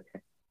was okay.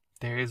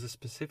 There is a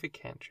specific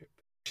cantrip.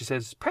 She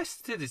says,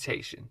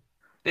 "Prestidigitation."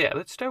 Yeah,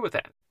 let's start with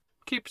that.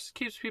 Keeps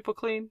people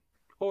clean,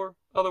 or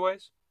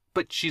otherwise.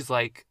 But she's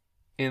like,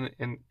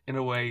 in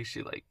a way,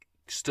 she like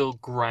still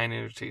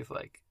grinding her teeth.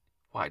 Like,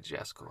 why'd you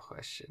ask a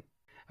question?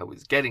 I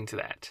was getting to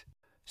that.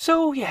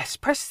 So yes,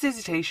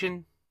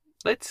 prestidigitation.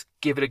 Let's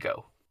give it a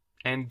go.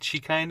 And she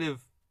kind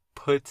of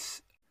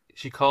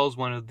she calls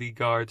one of the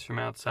guards from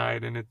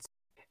outside, and it's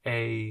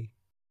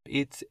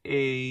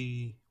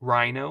a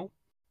rhino,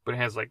 but it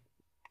has like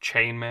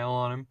chainmail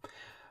on him.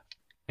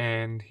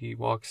 And he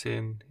walks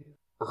in,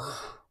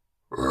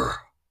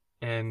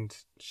 and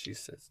she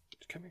says,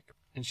 "Come here."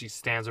 And she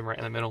stands him right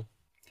in the middle.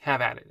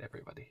 "Have at it,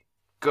 everybody.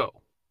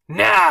 Go.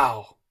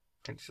 Now!"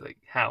 And she like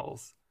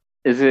howls.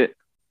 Does it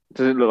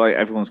look like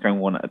everyone's going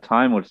one at a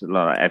time, or does it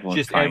look like everyone's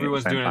Just trying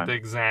everyone's at the same doing it time? at the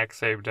exact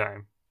same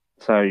time.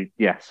 So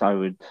yes, I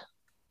would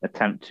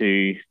attempt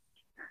to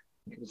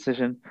make a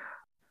decision.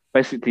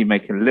 Basically,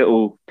 make a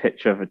little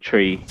picture of a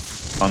tree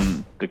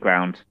on the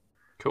ground.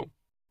 Cool.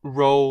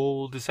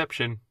 Roll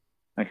deception.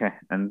 Okay,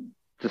 and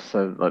just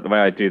so like the way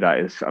I do that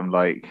is I'm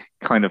like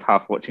kind of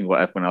half watching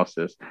what everyone else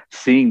is,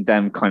 seeing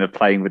them kind of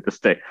playing with the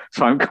stick.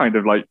 So I'm kind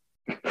of like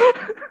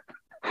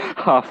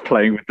half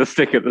playing with the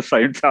stick at the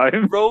same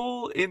time.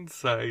 Roll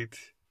insight.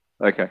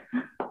 Okay.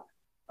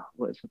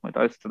 What is with my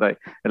dice today?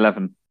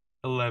 11.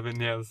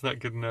 11. Yeah, that's not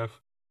good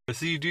enough.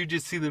 So you do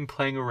just see them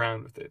playing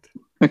around with it.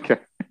 Okay.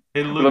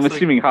 It looks Well, I'm like...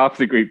 assuming half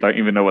the group don't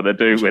even know what they're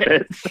doing with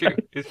it. It's true.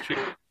 It's true.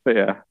 But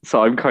yeah,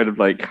 so I'm kind of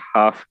like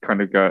half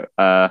kind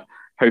of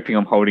hoping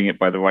I'm holding it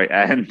by the right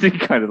end,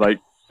 kind of like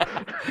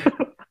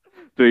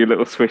doing a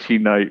little swishy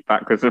note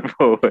backwards and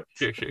forwards.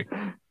 Sure.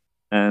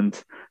 And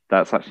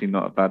that's actually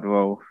not a bad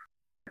roll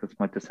because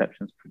my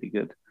deception's pretty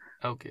good.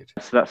 Oh, good.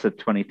 So that's a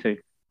 22.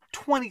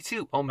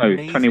 22. Oh,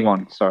 Amazing.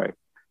 21. Sorry.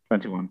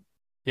 21.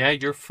 Yeah,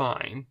 you're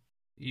fine.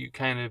 You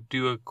kind of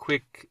do a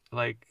quick,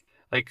 like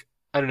I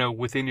don't know,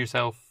 within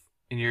yourself,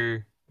 in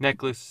your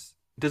necklace.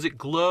 Does it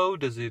glow?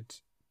 Does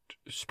it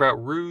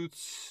sprout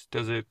roots?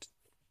 Does it...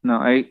 No,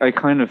 I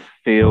kind of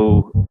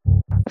feel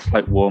a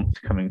slight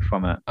warmth coming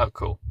from it. Oh,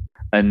 cool.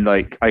 And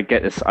like I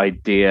get this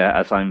idea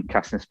as I'm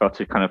casting a spell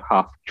to kind of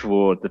half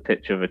draw the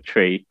picture of a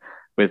tree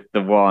with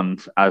the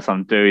wand as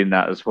I'm doing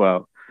that as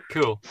well.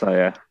 Cool. So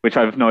yeah, which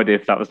I have no idea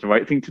if that was the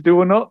right thing to do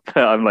or not.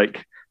 But I'm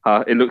like,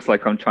 it looks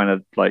like I'm trying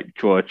to like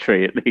draw a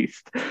tree at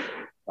least,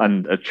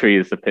 and a tree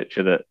is the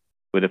picture that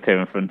would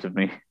appear in front of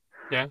me.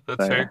 Yeah,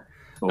 that's fair.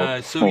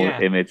 Or So small yeah,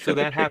 image so of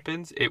a that tree.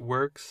 happens. It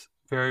works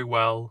very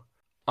well.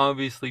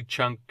 Obviously,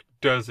 Chunk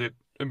does it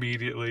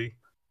immediately.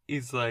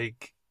 He's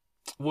like,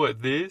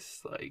 "What,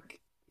 this? Like,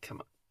 come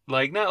on."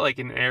 Like, not like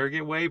in an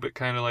arrogant way, but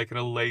kind of like in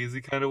a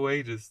lazy kind of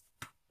way. Just,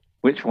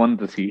 Which one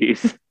does he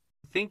use?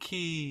 I think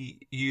he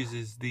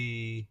uses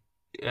the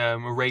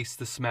erase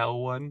the smell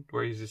one,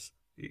 where he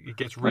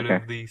gets rid Okay.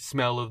 of the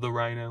smell of the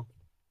rhino.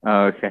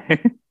 Oh,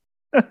 okay.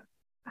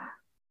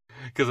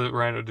 Because the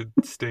rhino did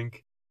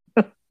stink.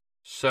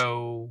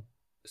 So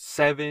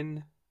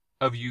 7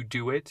 of you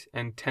do it,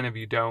 and 10 of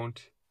you don't.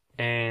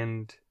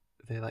 And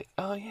they're like,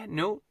 "Oh yeah,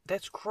 no,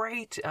 that's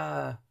great.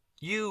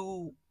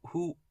 You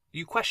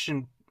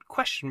question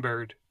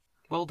bird.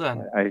 Well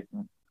done." I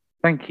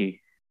thank you.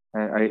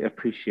 I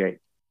appreciate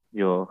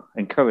your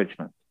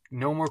encouragement.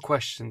 No more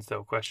questions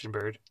though, question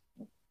bird.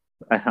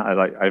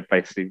 I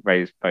basically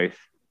raised both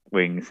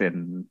wings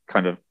in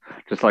kind of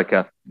just like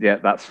a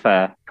that's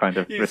fair kind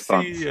of You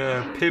response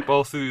see Pip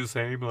also do the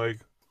same, like,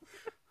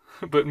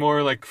 but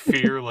more like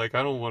fear, like,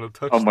 I don't want to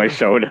touch on my them.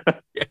 shoulder.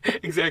 Yeah,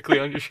 exactly,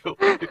 on your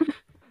shoulder.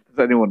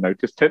 anyone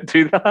notice Ted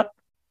do that?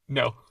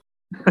 No.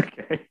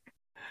 Okay.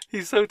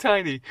 He's so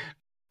tiny.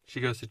 She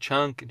goes to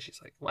Chunk, and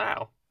she's like,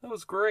 wow, that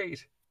was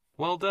great.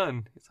 Well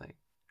done. He's like,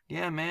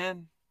 yeah,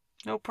 man,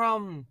 no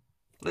problem.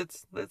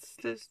 Let's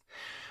just,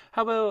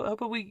 how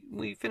about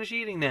we finish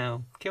eating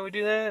now? Can we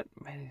do that?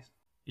 Man,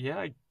 yeah,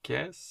 I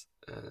guess.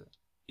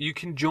 You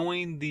can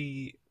join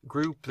the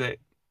group that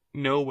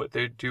know what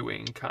they're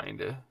doing,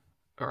 kinda.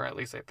 Or at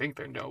least I think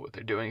they know what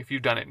they're doing, if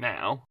you've done it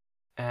now.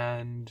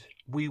 And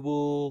we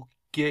will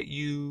get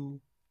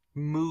you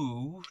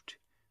moved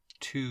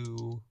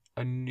to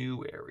a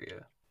new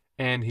area.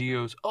 And he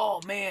goes,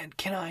 oh man,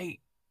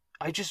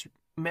 I just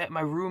met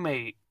my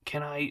roommate.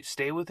 Can I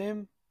stay with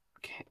him?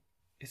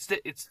 It's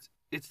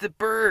the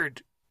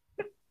bird.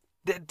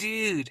 That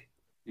dude.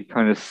 You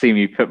kind of see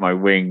me put my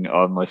wing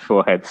on my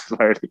forehead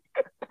slowly.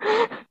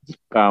 Just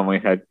bow my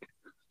head,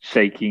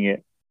 shaking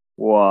it.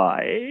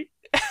 Why?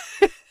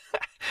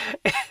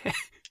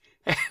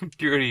 And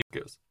Purity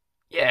goes,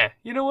 yeah,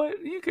 you know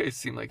what? You guys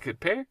seem like a good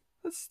pair.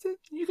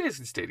 You guys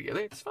can stay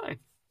together. It's fine.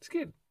 It's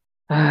good.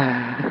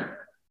 I'm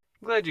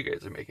glad you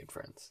guys are making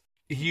friends.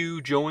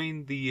 You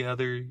join the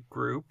other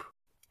group,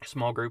 a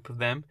small group of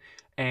them,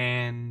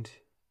 and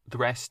the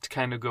rest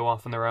kind of go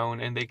off on their own,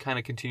 and they kind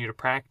of continue to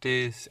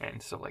practice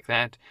and stuff like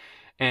that.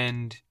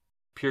 And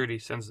Purity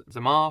sends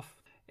them off,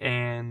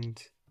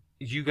 and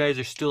you guys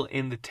are still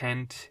in the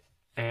tent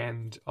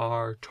and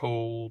are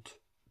told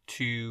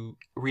to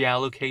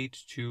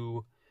reallocate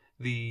to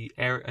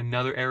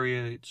another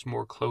area that's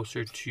more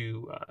closer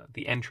to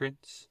the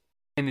entrance.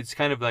 And it's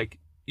kind of like,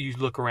 you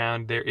look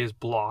around, there is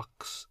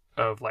blocks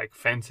of like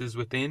fences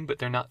within, but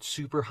they're not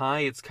super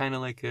high. It's kind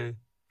of like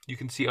you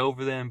can see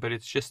over them, but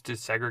it's just to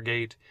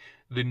segregate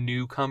the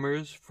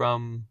newcomers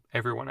from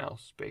everyone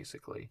else,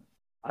 basically.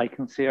 I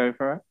can see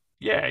over it?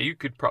 Yeah, you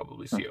could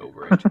probably see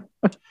over it.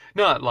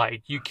 Not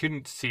like, you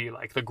couldn't see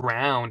like the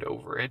ground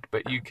over it,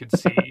 but you could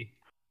see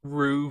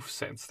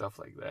roofs and stuff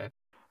like that.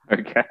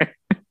 Okay.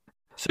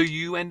 So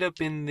you end up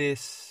in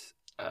this,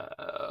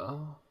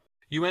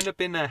 you end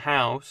up in a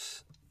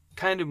house,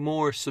 kind of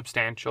more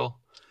substantial,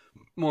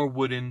 more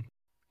wooden.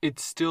 It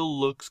still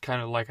looks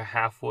kind of like a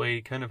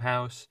halfway kind of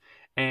house.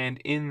 And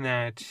in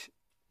that,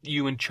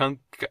 you and Chunk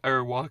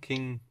are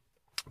walking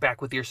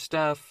back with your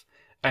stuff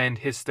and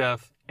his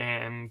stuff.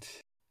 And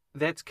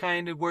that's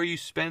kind of where you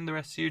spend the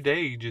rest of your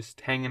day,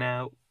 just hanging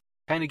out.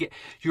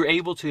 You're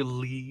able to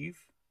leave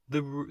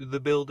the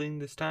building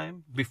this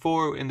time.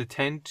 Before, in the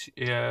tent,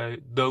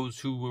 those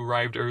who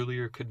arrived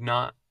earlier could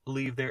not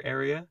leave their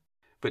area.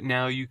 But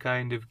now you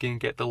kind of can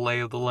get the lay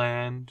of the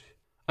land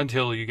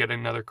until you get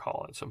another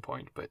call at some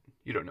point, but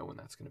you don't know when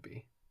that's going to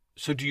be.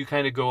 So do you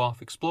kind of go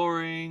off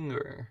exploring,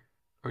 or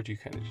do you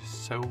kind of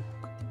just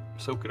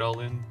soak it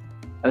all in?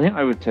 I think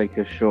I would take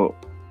a short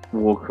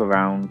walk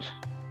around.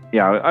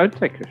 Yeah, I would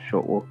take a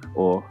short walk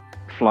or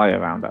fly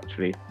around,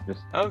 actually.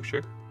 Just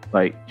sure.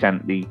 Like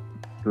gently,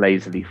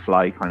 lazily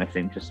fly kind of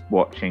thing, just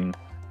watching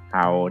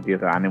how the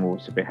other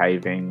animals are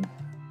behaving,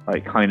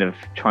 like kind of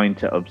trying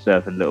to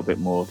observe a little bit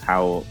more of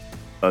how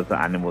other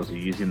animals are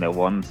using their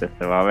wands, if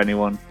there are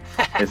anyone.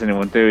 Is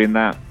anyone doing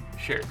that?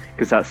 Sure.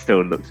 Because that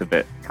still looks a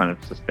bit kind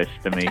of suspicious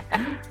to me.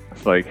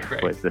 It's like,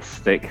 right. What's this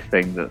stick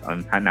thing that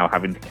I'm now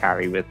having to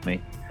carry with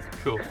me?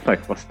 Cool.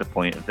 Like, what's the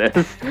point of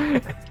this?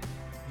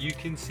 You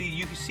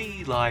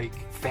see like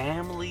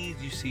families,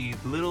 you see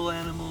little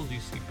animals, you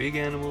see big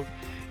animals,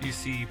 you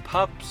see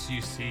pups,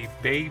 you see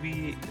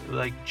baby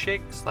like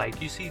chicks,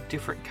 like you see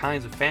different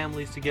kinds of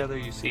families together.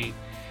 You see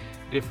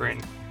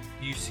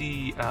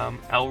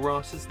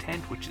Elros's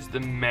tent, which is the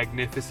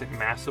magnificent,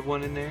 massive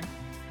one in there.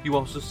 You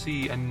also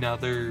see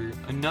another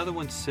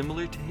one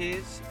similar to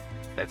his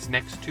that's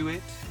next to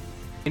it.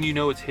 And you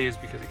know it's his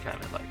because he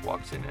kind of like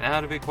walks in and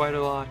out of it quite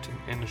a lot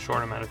in a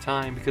short amount of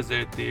time, because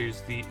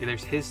there's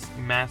his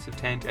massive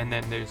tent, and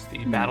then there's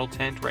the battle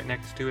tent right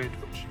next to it,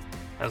 which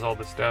has all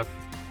the stuff.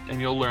 And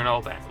you'll learn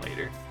all that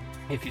later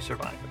if you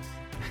survive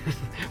this.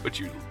 But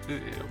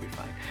it'll be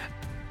fine.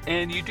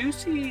 And you do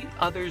see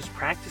others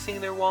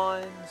practicing their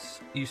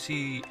wands. You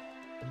see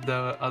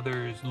the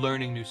others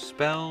learning new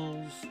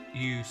spells.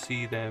 You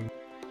see them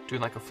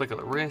doing like a flick of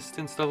the wrist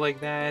and stuff like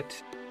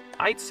that.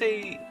 I'd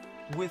say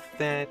with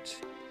that,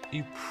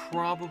 you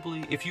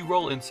probably, if you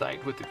roll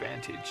insight with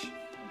advantage.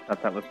 I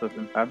thought that was with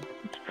advantage.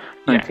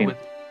 19. Yeah, with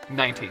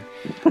 19.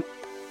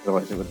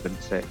 Otherwise it would have been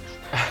 6.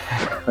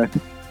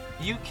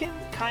 You can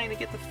kind of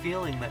get the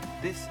feeling that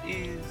this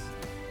is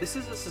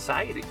a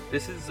society.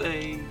 This is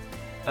a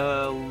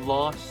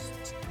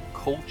lost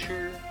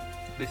culture.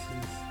 This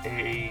is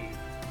a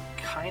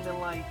kind of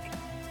like,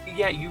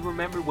 yeah, you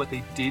remember what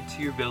they did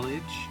to your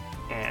village,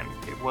 and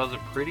it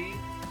wasn't pretty,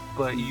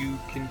 but you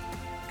can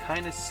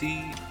kind of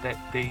see that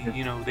they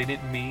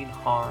didn't mean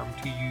harm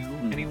to you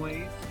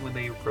anyways. When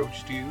they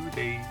approached you,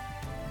 they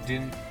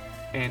didn't,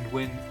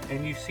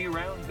 and you see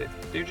around that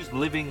they're just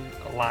living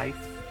a life,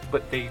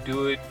 but they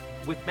do it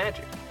with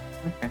magic.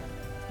 Okay,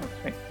 that's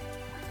great.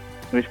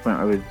 At which point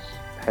I would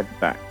head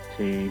back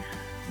to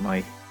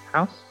my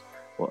house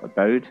or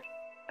abode,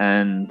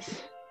 and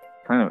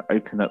kind of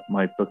open up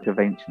my book of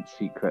ancient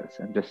secrets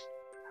and just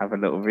have a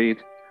little read.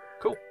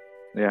 Cool.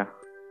 Yeah,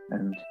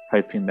 and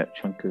hoping that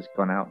Chunk has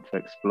gone out to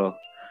explore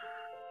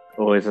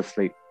or is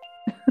asleep.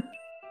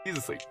 He's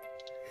asleep.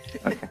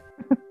 Okay.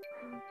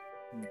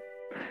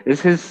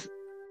 Is his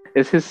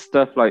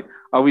stuff like?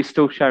 Are we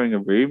still sharing a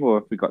room, or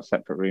have we got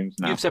separate rooms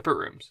now? You have separate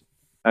rooms.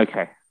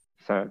 Okay,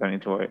 so I don't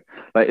need to worry.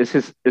 Like,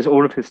 is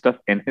all of his stuff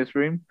in his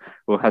room,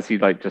 or has he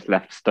like just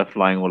left stuff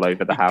lying all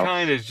over the house?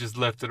 Kind of just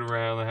left it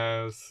around the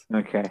house.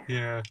 Okay.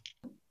 Yeah.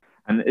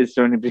 And is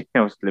there anybody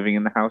else living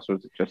in the house, or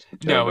is it just the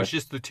two? No, of it's us?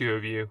 just the two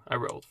of you. I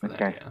rolled for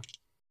Okay. that.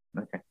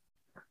 Yeah. Okay.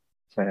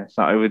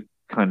 So I would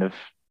kind of,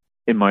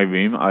 in my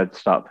room, I'd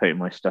start putting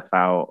my stuff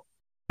out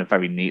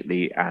very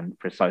neatly and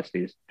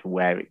precisely as to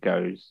where it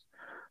goes.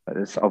 But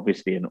there's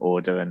obviously an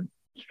order and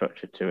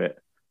structure to it,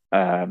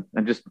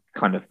 and just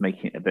kind of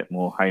making it a bit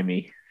more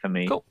homey for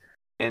me. Cool.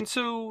 And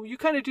so you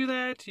kind of do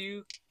that.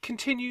 You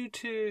continue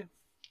to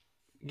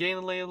gain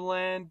the lay of the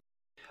land.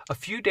 A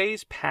few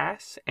days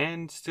pass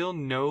and still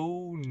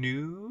no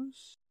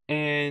news.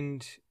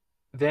 And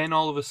then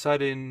all of a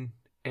sudden,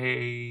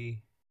 a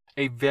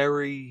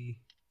very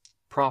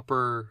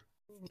proper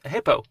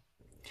hippo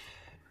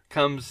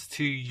comes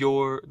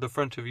to the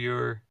front of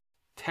your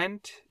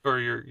tent or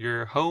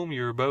your home,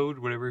 your abode,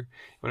 whatever you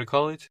want to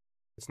call it.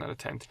 It's not a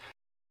tent,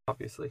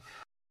 obviously.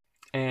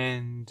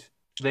 And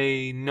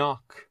they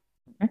knock.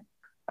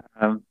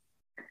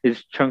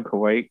 Is Chunk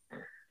awake?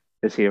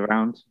 Is he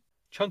around?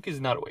 Chunk is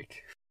not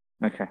awake.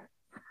 Okay.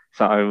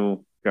 So I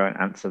will go and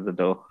answer the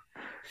door.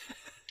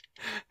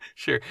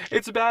 Sure.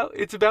 It's about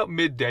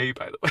midday,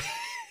 by the way.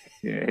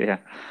 Yeah.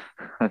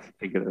 I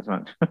figured as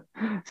much.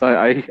 So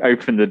I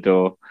open the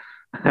door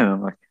and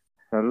I'm like,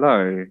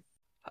 hello.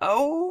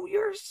 Oh,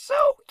 you're so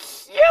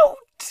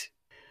cute.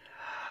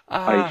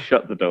 I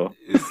shut the door.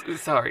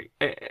 Sorry.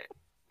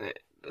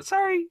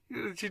 Sorry.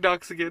 She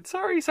knocks again.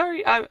 Sorry.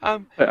 I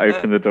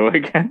open the door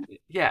again.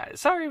 Yeah.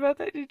 Sorry about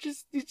that. You're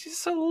just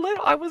so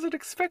little. I wasn't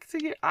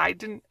expecting it.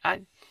 I'm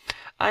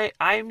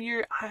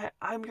your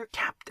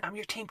captain. I'm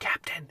your team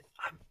captain.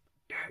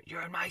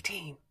 You're on my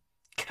team.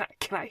 Can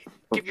I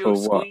give you a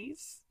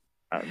squeeze?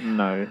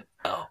 No.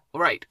 Oh,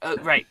 right.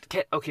 Right.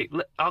 Okay.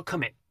 I'll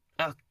come in.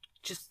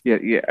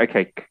 Yeah.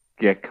 Okay.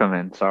 Yeah. Come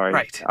in. Sorry.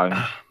 Right.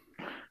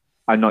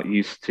 I'm not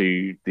used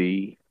to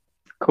the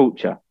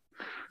culture.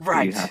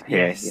 Right.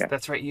 Yes. Yeah.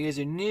 That's right. You guys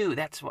are new.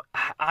 That's what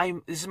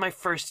I'm. This is my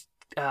first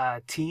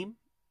team.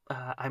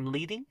 I'm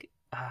leading.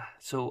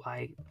 So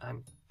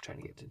I'm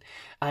trying to get to.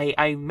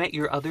 I met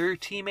your other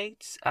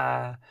teammates.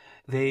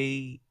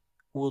 They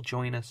will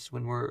join us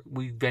when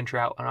we venture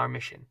out on our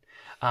mission.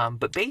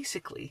 But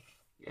basically,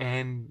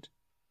 and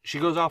she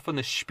goes off on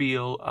the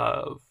spiel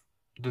of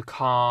the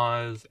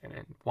cause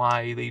and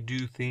why they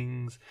do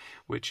things,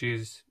 which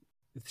is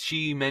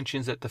she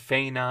mentions that the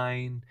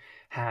Fae-9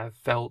 have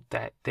felt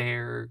that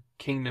their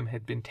kingdom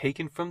had been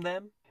taken from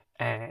them,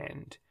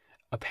 and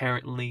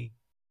apparently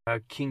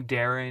King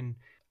Darren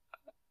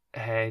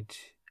had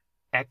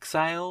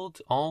exiled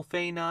all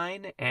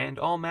Fae-9 and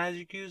all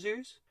magic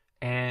users,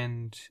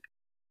 and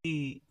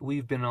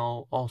we've been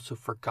also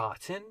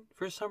forgotten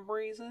for some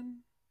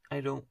reason.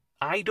 I don't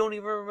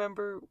even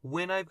remember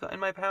when I've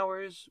gotten my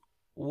powers,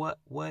 what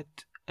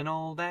and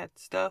all that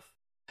stuff.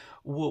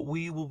 What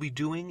we will be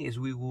doing is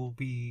we will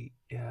be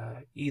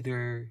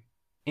either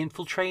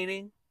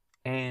infiltrating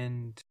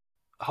and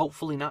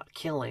hopefully not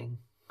killing.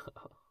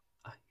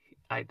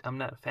 I'm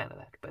not a fan of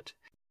that, but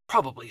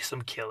probably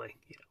some killing.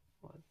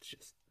 It's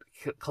just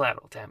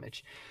collateral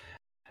damage.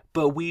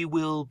 But we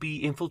will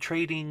be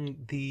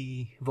infiltrating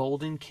the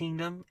Volden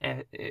Kingdom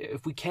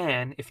if we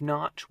can. If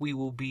not, we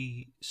will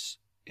be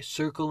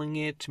circling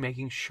it,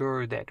 making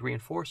sure that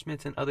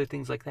reinforcements and other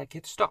things like that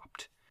get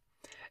stopped.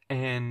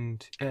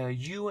 And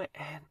you're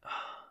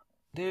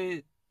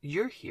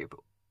here, but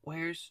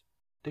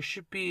there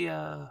should be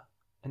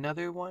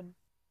another one?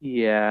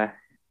 Yeah,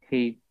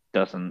 he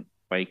doesn't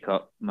wake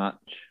up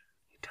much.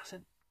 He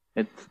doesn't?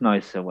 It's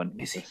nicer when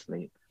he's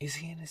asleep. Is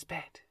he in his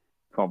bed?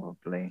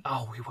 Probably.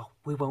 Oh,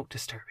 we won't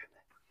disturb him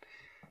then.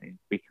 I mean,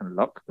 we can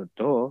lock the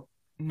door.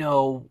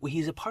 No,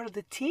 he's a part of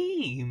the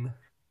team.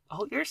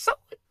 Oh, you're so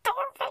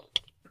adorable.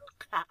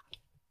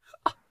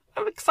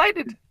 I'm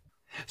excited.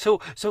 So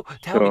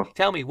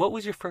tell me, what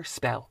was your first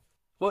spell?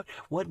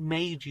 What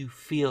made you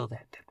feel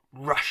that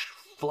rush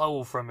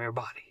flow from your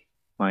body?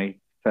 My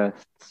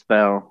first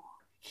spell.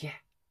 Yeah.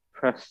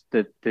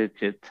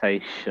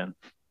 Prestidigitation.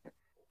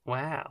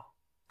 Wow.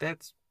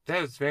 That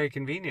was very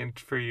convenient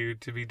for you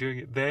to be doing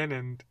it then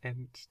and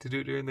to do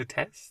it during the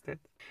test.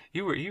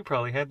 You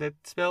probably had that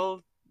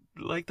spell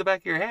like the back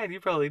of your hand. You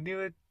probably knew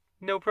it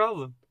no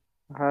problem.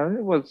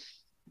 It was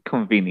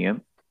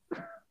convenient.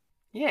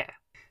 Yeah.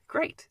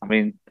 Great. I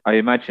mean, I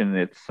imagine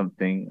it's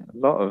something a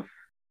lot of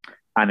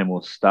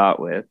animals start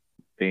with,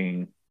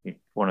 being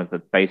one of the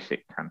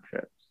basic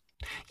cantrips.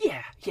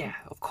 Yeah,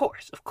 of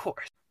course.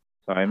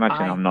 So I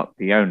imagine I'm not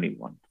the only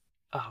one.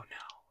 Oh, no.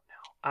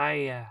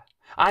 I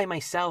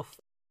myself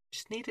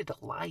just needed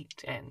a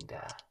light and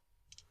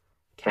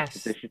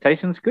cast...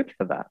 Prestidigitation's good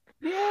for that.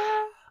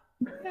 Yeah.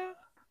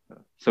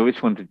 So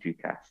which one did you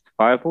cast?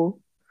 Fireball?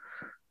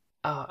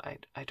 Oh,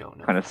 I don't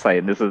know. Kind of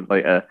saying this is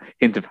like a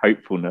hint of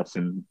hopefulness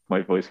in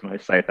my voice when I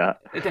say that.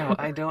 No,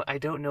 I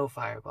don't know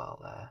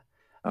Fireball.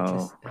 I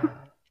just Oh. what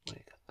do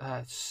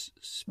you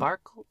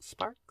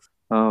Sparks?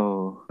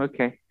 Oh,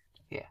 okay.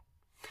 Yeah.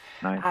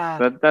 Nice.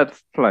 Uh,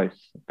 That's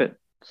close. A bit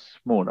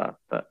smaller,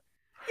 but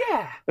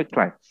yeah,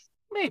 close.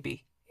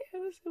 maybe.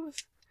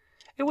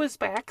 It was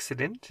by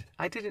accident.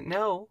 I didn't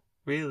know,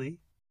 really.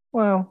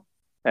 Well,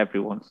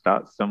 everyone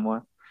starts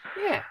somewhere.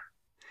 Yeah,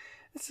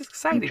 it's And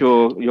exciting.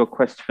 your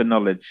quest for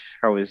knowledge,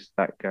 how is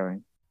that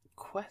going?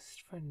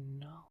 Quest for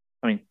no.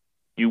 I mean,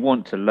 you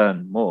want to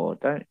learn more,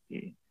 don't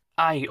you?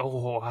 I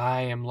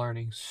am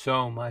learning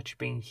so much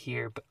being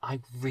here, but I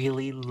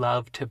really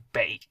love to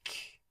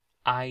bake.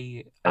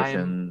 As I'm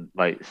in,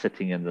 like,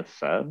 sitting in the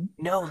sun?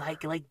 no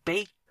like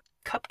bake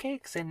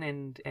cupcakes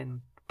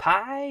and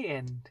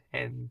pie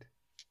and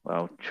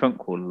Well,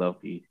 Chunk will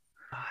love you.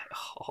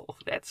 oh,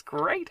 that's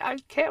great. I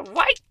can't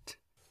wait.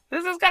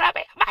 This is gonna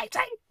be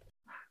amazing.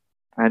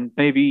 And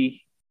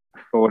maybe,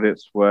 for what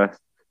it's worth,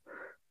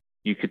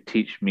 you could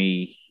teach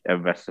me a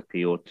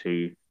recipe or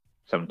two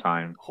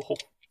sometime. Oh,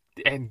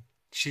 and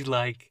she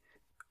like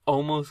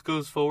almost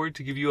goes forward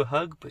to give you a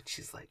hug, but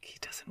she's like, he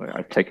doesn't Wait, I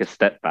want. take a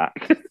step back.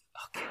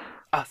 Okay.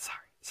 Oh,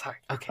 sorry.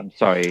 Okay. I'm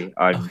sorry.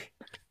 I'm Okay.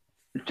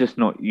 just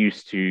not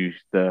used to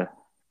the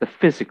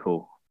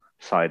physical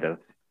side of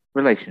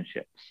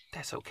relationships.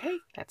 That's okay.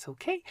 That's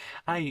okay.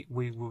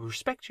 We will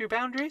respect your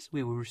boundaries.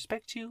 We will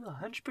respect you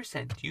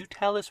 100%. You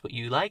tell us what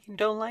you like and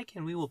don't like,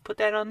 and we will put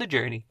that on the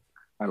journey.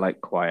 I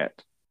like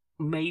quiet.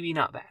 Maybe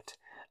not that.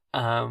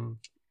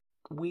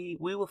 We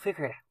will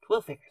figure it out.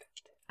 We'll figure it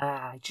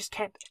out. I just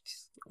can't.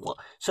 Well,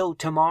 so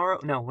tomorrow?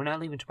 No, we're not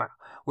leaving tomorrow.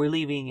 We're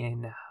leaving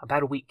in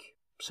about a week.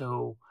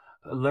 So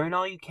learn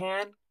all you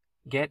can.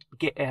 Get.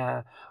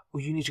 You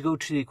need to go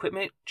to the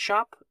equipment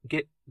shop.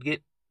 Get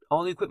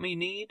all the equipment you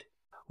need.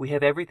 We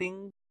have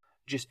everything.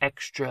 Just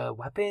extra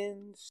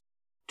weapons,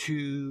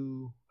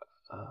 to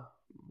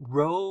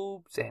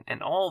robes,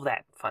 and all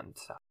that fun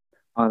stuff.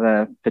 Are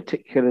there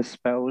particular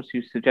spells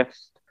you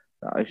suggest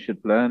that I should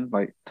learn,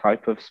 like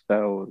type of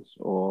spells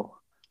or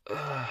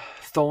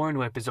Thorn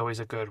Whip is always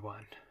a good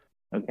one.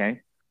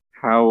 okay?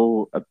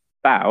 How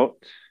about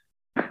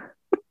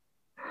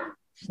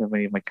so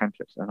many of my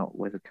cantrips are not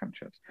wizard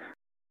cantrips,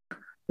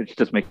 which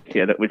does make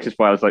it. Which is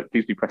why I was like,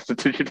 please be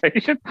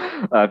prestidigitation.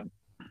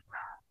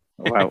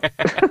 Well,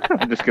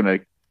 I'm just gonna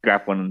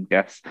grab one and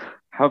guess.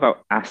 How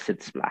about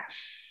acid splash?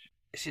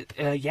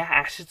 Yeah,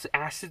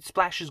 acid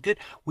splash is good.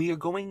 We are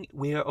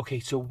okay.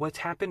 So what's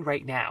happened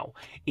right now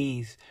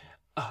is,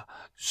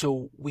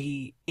 so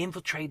we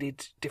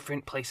infiltrated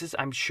different places.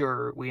 I'm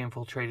sure we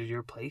infiltrated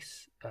your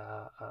place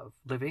of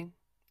living.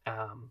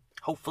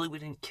 Hopefully we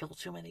didn't kill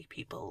too many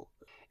people.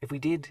 If we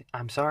did,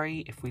 I'm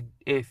sorry.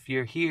 If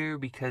you're here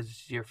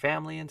because your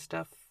family and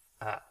stuff,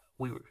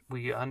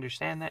 we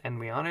understand that and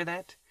we honor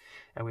that,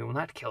 and we will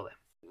not kill them.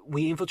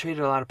 We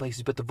infiltrated a lot of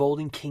places, but the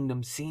Volden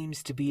Kingdom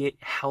seems to be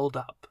held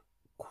up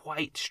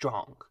quite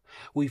strong.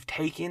 We've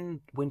taken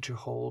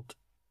Winterhold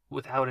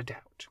without a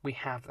doubt. We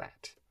have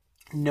that.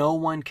 No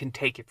one can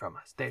take it from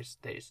us. There's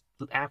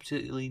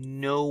absolutely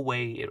no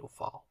way it'll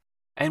fall.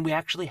 And we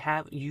actually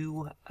have,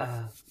 you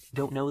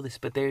don't know this,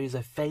 but there is a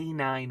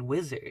Fey9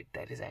 wizard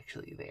that is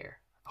actually there,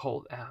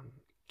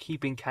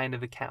 keeping kind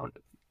of account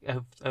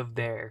of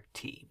their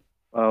team.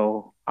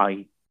 Oh,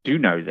 I do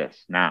know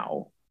this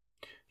now.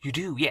 You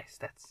do, yes.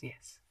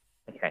 Yes.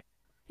 Okay.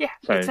 Yeah,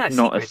 So it's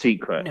not a a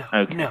secret. No,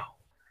 Okay.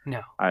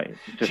 no. I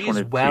just She's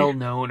wanted well to.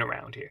 known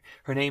around here.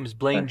 Her name is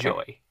Blaine Okay.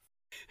 Joy,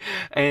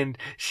 and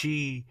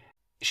she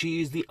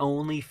is the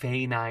only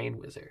Fey9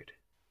 wizard.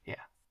 Yeah,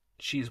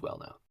 she's well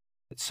known.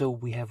 So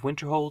we have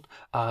Winterhold.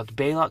 The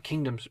Baylock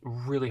Kingdom's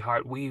really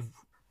hard. We've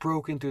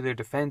broken through their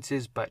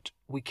defenses, but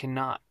we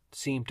cannot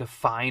seem to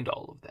find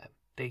all of them.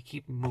 They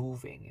keep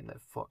moving in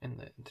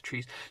the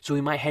trees. So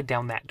we might head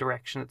down that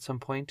direction at some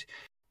point.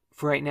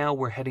 For right now,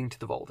 we're heading to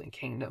the Volden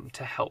Kingdom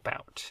to help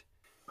out.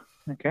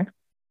 Okay.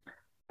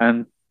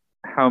 And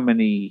how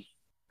many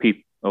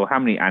people or how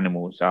many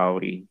animals are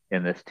we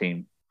in this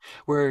team?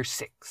 We're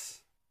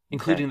 6,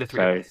 including the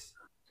 3 of us.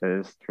 So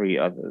there's 3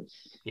 others.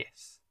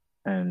 Yes.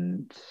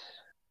 And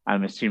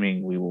I'm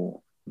assuming we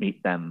will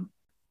meet them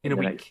In a the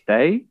week. next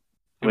day.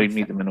 A We week's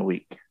meet time. them in a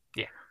week.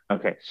 Yeah.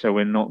 Okay, so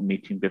we're not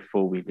meeting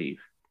before we leave.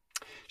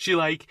 She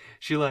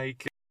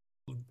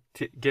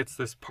gets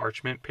this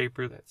parchment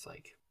paper that's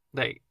like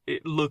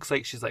it looks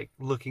like she's like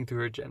looking through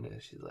her agenda.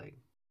 She's like,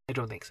 I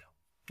don't think so.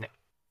 No.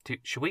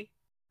 Should we?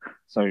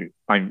 So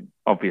I'm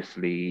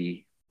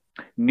obviously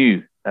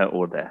new at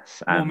all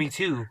this Well, and me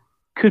too.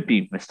 could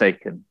be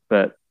mistaken,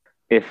 but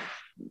if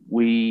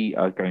we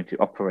are going to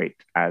operate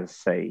as,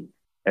 say,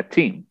 a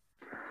team,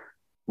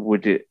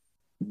 would it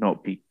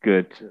not be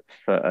good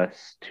for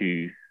us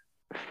to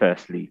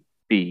firstly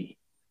be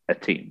a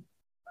team?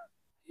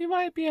 You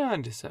might be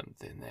onto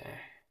something there.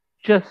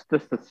 Just a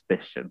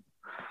suspicion.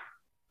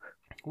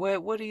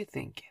 What are you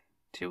thinking?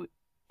 Should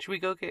we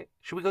go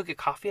get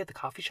coffee at the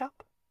coffee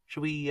shop?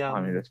 Should we I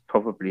mean, that's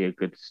probably a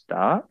good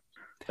start.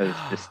 as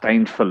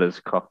disdainful as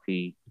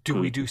coffee Do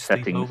we do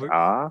settings sleepovers?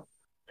 are.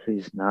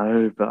 Please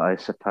no, but I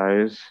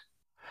suppose,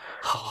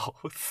 Oh,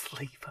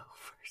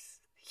 sleepovers.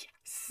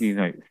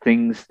 Yes.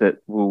 things that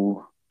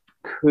will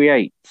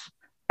create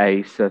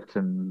a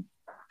certain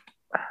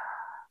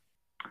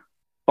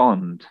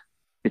bond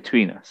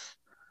between us.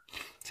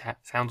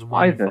 Sounds Either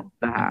wonderful.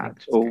 I think that,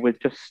 it's or we're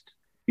great. just,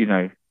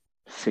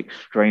 six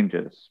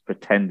strangers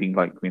pretending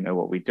like we know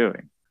what we're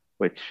doing,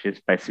 which is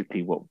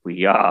basically what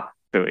we are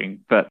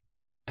doing. But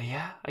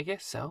Yeah, I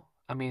guess so.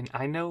 I mean,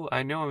 I know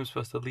I'm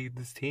supposed to lead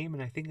this team,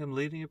 and I think I'm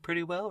leading it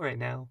pretty well right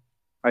now.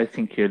 I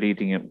think you're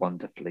leading it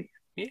wonderfully.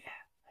 Yeah,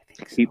 I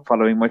think Keep so.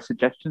 following my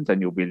suggestions, and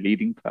you'll be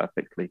leading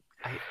perfectly.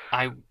 I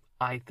I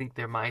I think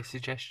they're my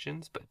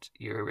suggestions, but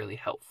you're a really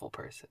helpful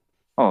person.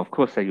 Oh, of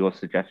course, they're your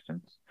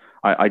suggestions.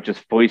 I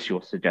just voice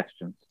your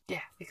suggestions.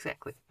 Yeah,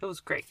 exactly. That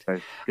was great.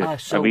 So good.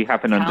 So We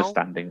have an tell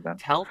understanding then.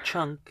 tell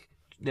Chunk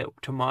that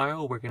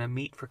tomorrow we're gonna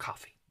meet for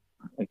coffee,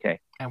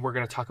 Okay. and we're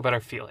gonna talk about our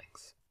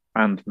feelings.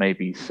 And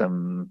maybe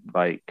some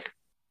like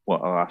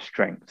what are our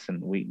strengths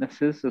and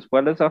weaknesses as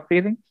well as our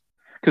feelings.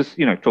 Because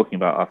talking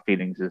about our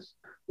feelings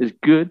is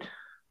good,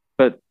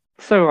 but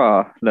so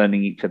are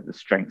learning each other's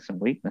strengths and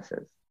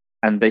weaknesses.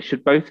 And they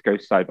should both go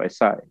side by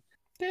side.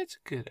 That's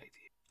a good idea.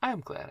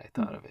 I'm glad I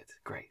thought of it.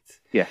 Great.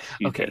 Yes,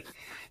 you Okay, did.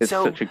 It's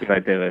so such a good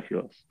idea of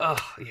yours.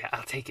 oh yeah,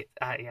 I'll take it.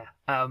 Yeah.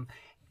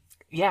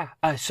 Yeah.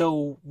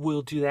 So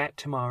we'll do that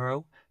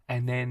tomorrow,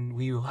 and then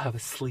we will have a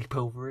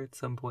sleepover at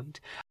some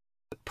point.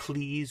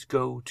 Please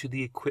go to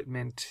the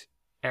equipment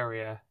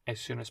area as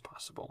soon as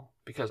possible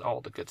because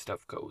all the good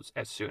stuff goes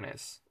as soon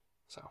as.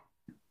 So,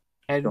 Sure.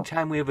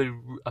 anytime we have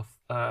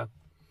a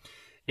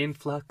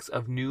influx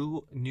of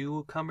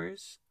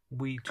newcomers,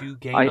 we do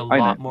gain I a I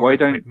know. lot more Why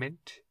don't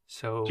equipment.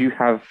 So do you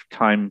have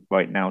time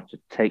right now to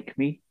take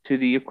me to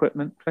the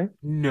equipment place?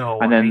 no,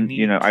 And I then,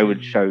 need I would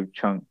to. show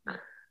Chunk.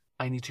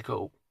 I need to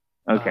go.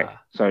 Okay,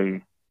 so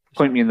point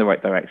Sorry. me in the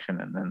right direction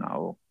and then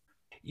I'll.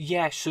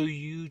 Yeah, so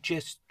you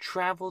just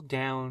travel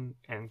down,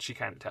 and she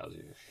kind of tells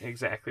you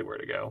exactly where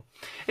to go.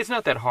 It's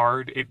not that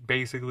hard. It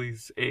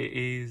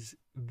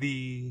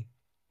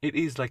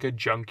is like a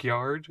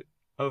junkyard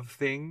of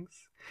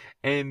things,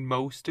 and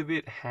most of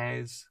it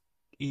has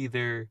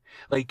either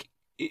like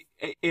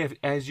if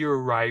as you're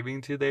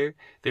arriving to there,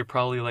 they're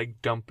probably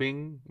like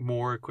dumping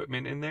more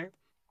equipment in there,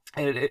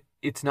 and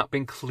it's not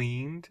been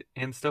cleaned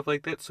and stuff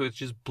like that, so it's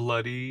just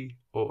bloody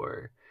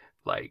or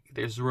like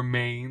there's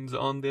remains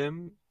on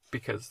them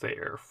because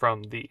they're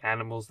from the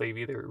animals they've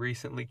either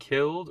recently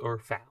killed or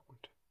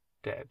found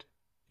dead.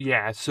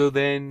 Yeah, so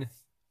then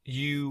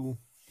you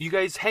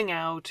guys hang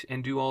out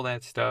and do all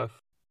that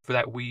stuff for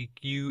that week.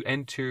 You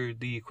enter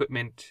the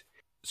equipment.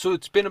 So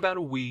it's been about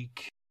a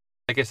week.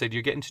 Like I said,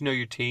 you're getting to know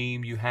your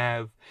team. You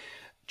have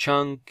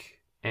Chunk,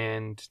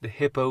 and the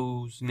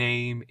hippo's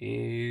name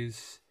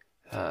is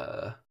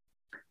uh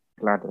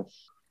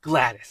Gladys.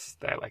 Gladys.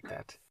 I like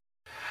that.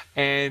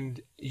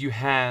 And you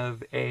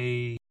have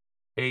a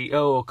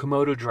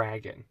Komodo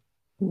dragon,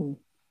 Ooh,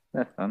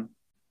 that's fun.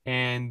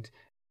 and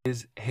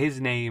his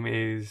name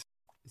is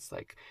it's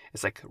like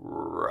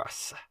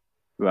Russa.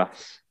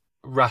 Russ.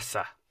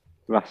 Russa.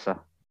 Russer.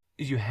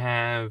 You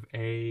have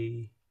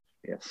a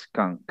Yeah,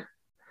 skunk.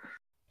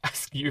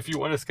 if you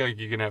want a skunk,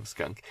 you can have a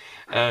skunk.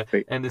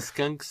 Sweet. And the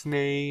skunk's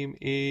name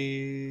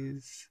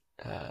is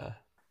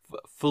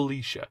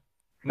Felicia.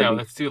 No, Flea.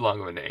 that's too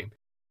long of a name.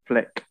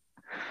 Flick.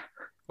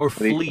 Or At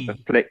least it's a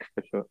Flea. flick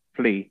for sure.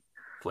 Flea.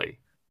 Flea.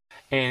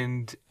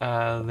 And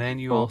then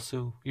you Cool.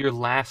 also your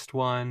last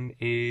one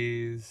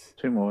is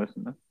Two more,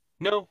 isn't there?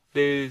 no.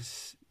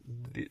 There's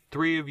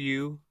three of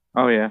you,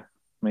 Oh yeah,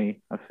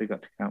 me. I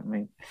forgot to count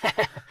me.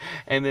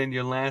 and then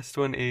your last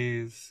one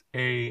is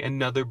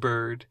another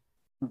bird,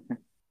 Okay.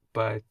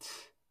 but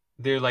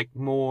they're like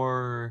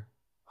more.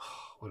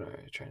 What am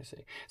I trying to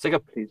say? It's like a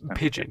Please don't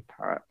pigeon say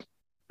parrot.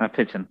 A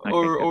pigeon. Okay,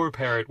 or good. a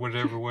parrot,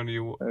 whatever one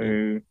you.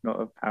 Oh,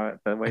 not a parrot.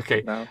 They're way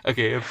Okay, too loud.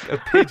 okay, a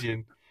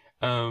pigeon.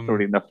 There's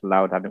already enough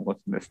loud animals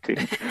in this team.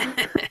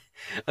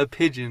 A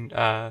pigeon.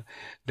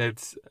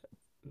 That's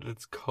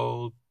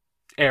called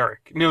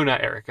Eric. No,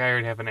 not Eric. I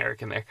already have an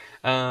Eric in there.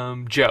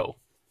 Joe.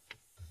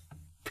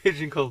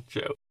 Pigeon called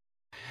Joe.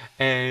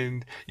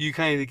 And you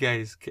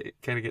guys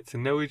kind of get to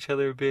know each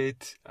other a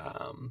bit.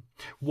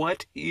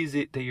 What is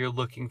it that you're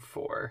looking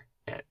for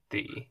at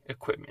the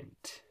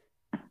equipment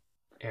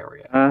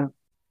area?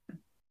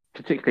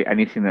 Particularly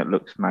anything that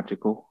looks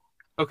magical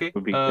Okay.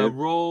 would be good.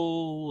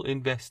 Roll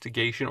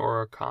investigation or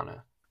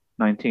arcana.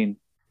 19.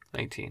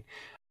 19.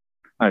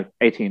 Oh,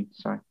 18.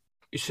 Sorry.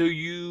 So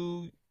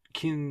you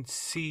can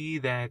see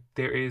that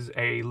there is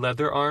a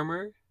leather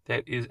armor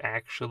that is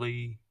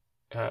actually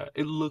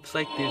it looks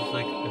like there's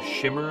like a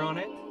shimmer on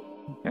it.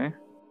 Okay.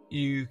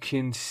 You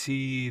can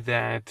see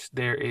that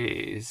there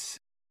is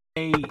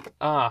a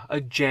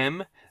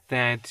gem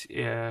that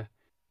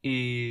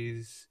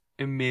is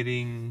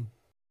emitting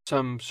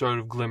some sort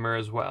of glimmer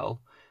as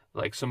well,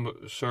 like some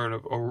sort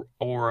of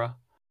aura.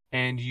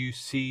 And you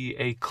see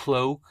a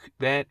cloak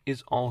that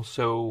is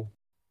also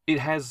it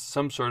has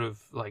some sort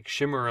of like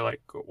shimmer or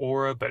like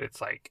aura, but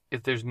it's like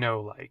if there's no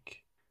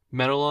like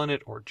metal on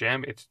it or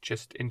gem, it's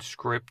just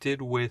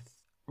inscripted with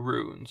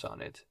runes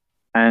on it.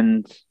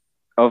 And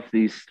of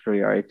these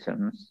three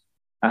items,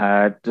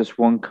 does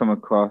one come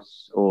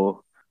across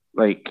or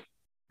like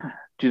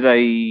do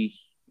they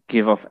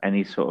give off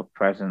any sort of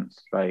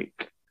presence,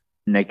 like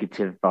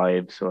negative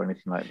vibes or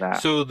anything like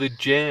that? So the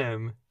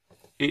gem,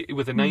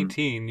 with a Hmm.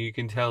 19, you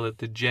can tell that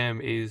the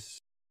gem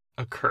is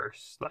a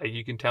curse. Like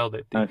you can tell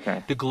that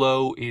Okay. the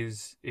glow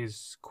is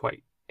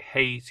quite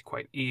hate,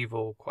 quite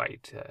evil,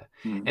 quite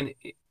Hmm. and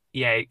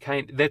yeah,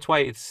 it that's why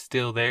it's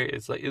still there.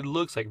 It's like it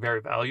looks like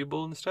very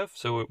valuable and stuff,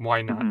 so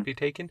why Hmm. not be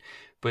taken?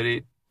 But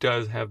it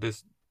does have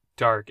this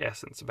dark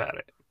essence about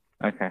it.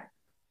 Okay.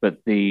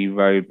 But the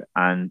robe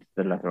and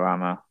the leather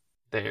armor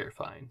They're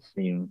fine.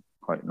 seem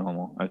quite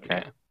normal.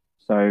 Okay. Yeah.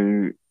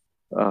 So,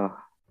 uh,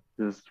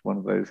 this is one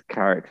of those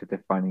character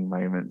defining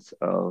moments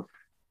of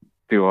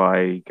do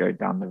I go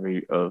down the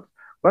route of,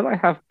 well, I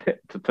have Pip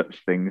to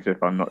touch things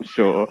if I'm not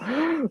sure,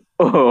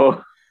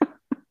 or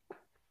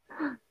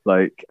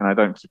like, and I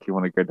don't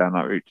particularly want to go down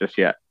that route just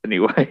yet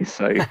anyway,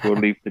 so we'll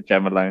leave the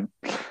gem alone.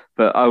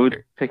 But I would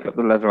Sure. pick up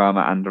the leather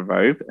armor and the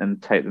robe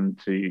and take them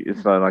to,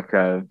 is there like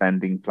a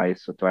vending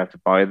place or do I have to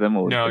buy them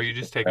or No, is you it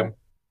just just take them.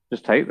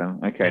 just take them?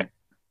 Yeah. Okay.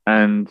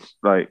 And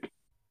like,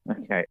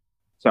 okay.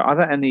 So are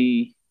there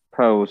any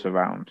pearls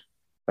around?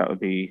 That would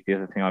be the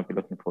other thing I'd be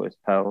looking for is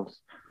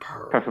pearls,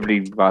 Pearl.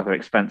 preferably rather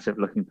expensive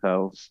looking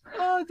pearls.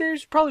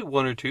 There's probably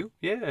one or two.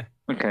 Yeah.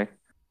 Okay.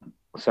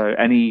 So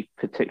any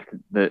particular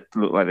that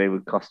look like they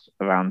would cost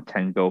around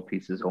 10 gold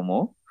pieces or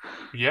more?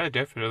 Yeah,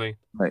 definitely.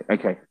 Like,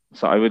 okay.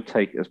 So I would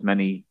take as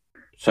many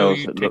So pearls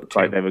you that take look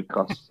like two. they would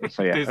cost.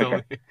 So yeah, There's okay.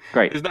 only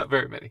Great. there's not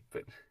very many,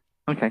 but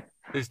Okay.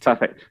 there's two.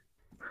 Perfect.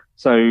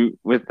 So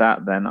with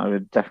that then I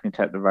would definitely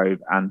take the robe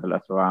and the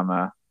leather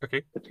armor,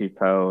 Okay. the two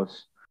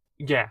pearls,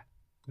 Yeah.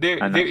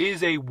 There and there that's is a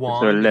is there a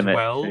wand as limit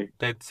well to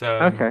that's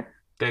okay.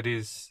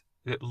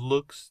 that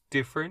looks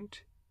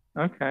different,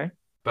 Okay.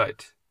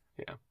 but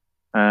yeah.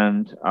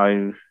 And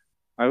I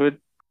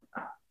would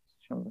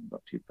sure I've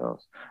got two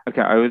pearls.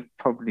 Okay, I would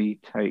probably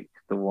take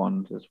the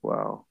wand as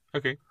well,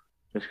 Okay.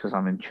 just because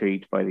I'm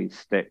intrigued by these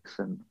sticks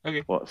and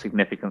Okay. what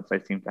significance they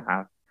seem to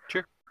have.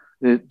 Sure.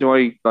 Do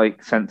I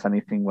like sense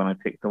anything when I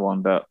pick the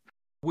wand up?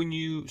 When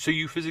you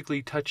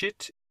physically touch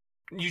it,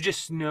 you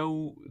just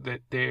know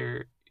that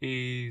there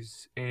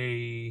is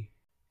a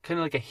kind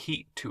of like a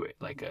heat to it,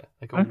 like a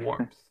Okay,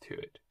 warmth to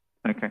it.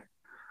 okay,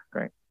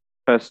 great.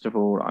 First of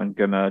all, I'm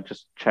gonna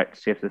just check to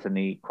see if there's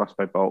any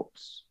crossbow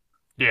bolts.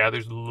 Yeah,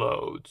 there's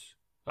loads.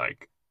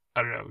 Like,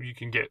 I don't know, you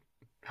can get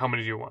how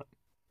many do you want?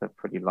 They're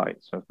pretty light,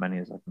 so as many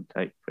as I can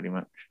take, pretty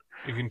much.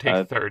 You can take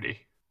Uh, 30.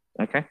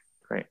 okay,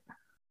 great.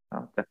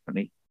 I'll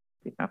definitely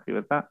be happy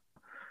with that.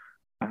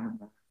 Uh,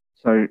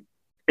 so,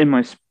 in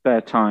my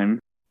spare time,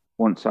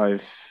 once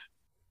I've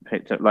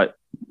picked up, like,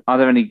 are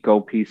there any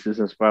gold pieces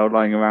as well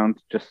lying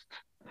around? Just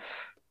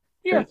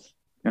Yeah.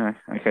 because,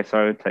 okay, so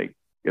I would take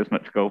as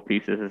much gold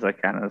pieces as I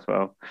can as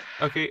well.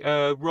 Okay,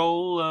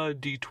 roll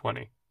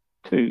D20.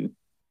 Two.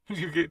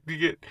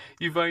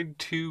 You find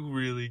two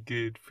really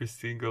good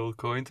pristine gold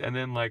coins and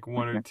then like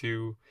one or Okay.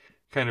 two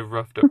kind of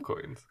roughed up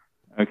coins.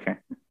 Okay.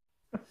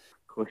 Of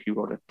course, you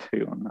rolled a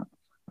two on that.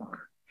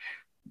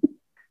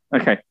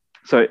 Okay.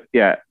 So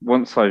yeah,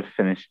 once I've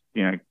finished,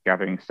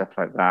 gathering stuff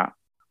like that,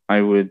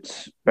 I would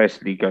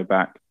basically go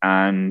back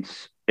and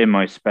in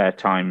my spare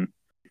time,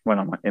 when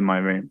I'm in my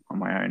room on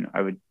my own,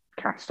 I would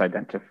cast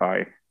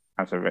Identify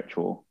as a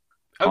ritual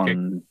Okay.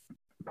 on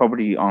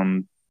probably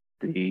on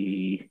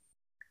the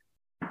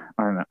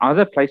I don't know. Are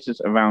there places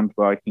around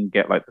where I can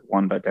get like the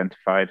wand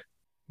identified?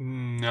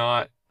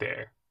 Not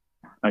there.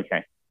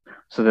 Okay.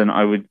 So then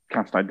I would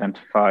cast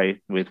Identify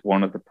with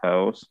one of the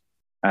pearls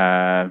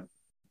uh,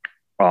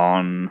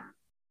 on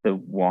the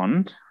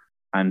wand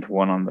and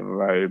one on the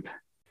robe.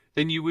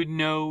 Then you would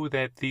know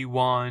that the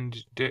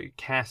wand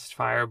casts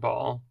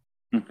fireball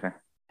Okay.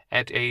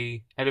 at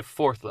a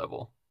fourth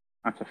level.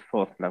 At a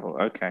fourth level.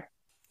 Okay.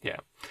 Yeah.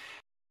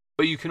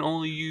 But you can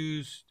only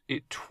use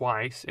it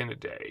twice in a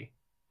day,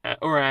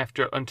 or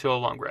after until a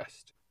long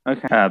rest.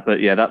 Okay. But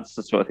yeah, that's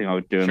the sort of thing I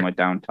would do in Sure. my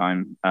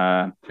downtime.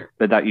 Sure.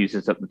 But that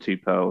uses up the two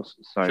pearls.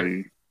 So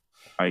Sure.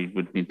 I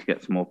would need to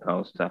get some more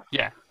pearls to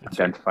Yeah, that's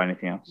fair. identify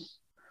anything else.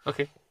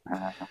 Okay.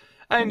 Uh,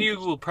 And me you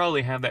just- will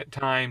probably have that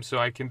time, so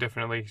I can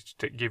definitely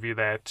give you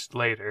that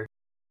later.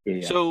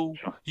 yeah, So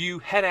sure. you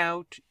head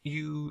out,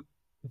 you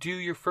do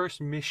your first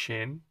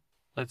mission,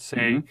 let's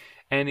say,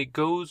 and it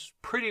goes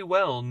pretty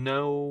well.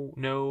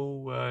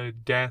 No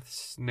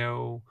deaths,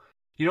 no.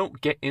 You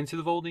don't get into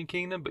the Volding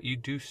Kingdom, but you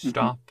do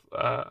stop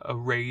a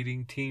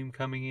raiding team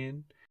coming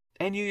in,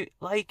 and you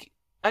like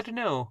I don't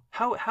know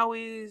how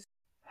is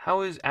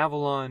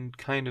Avalon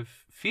kind of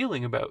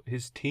feeling about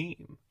his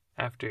team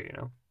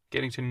after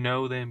getting to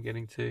know them,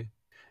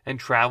 and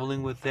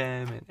traveling with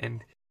them,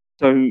 and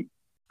So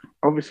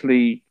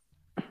obviously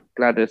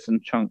Gladys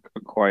and Chunk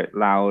are quite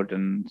loud,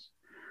 and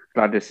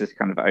Gladys is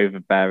kind of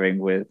overbearing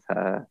with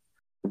her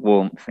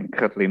warmth and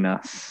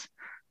cuddliness,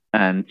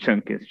 and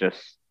Chunk is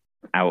just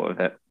out of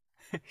it.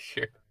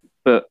 Sure.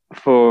 But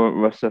for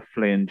Russa,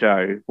 Flea, and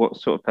Joe, what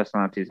sort of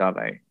personalities are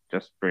they?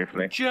 Just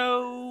briefly.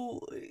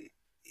 Joe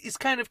is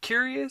kind of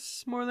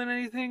curious more than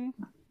anything,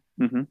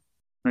 Hmm.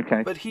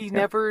 Okay. but he Yeah.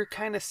 never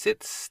kind of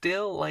sits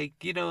still. Like,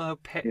 how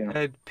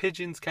Yeah.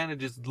 pigeons kind of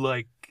just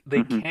like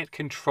they Hmm. can't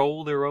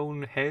control their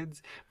own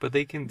heads, but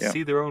they can Yeah.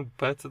 see their own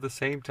butts at the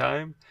same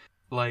time.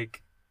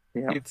 Like,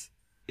 Yeah.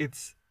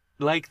 it's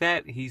like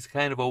that. He's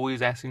kind of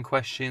always asking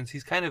questions.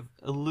 He's kind of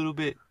a little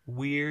bit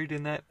weird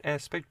in that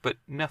aspect, but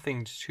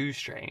nothing too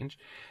strange.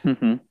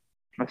 Hmm.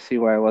 I see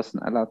why I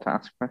wasn't allowed to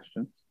ask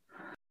questions.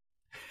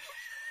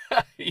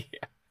 Yeah.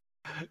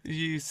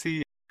 You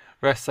see,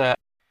 Ressa,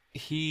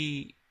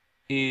 he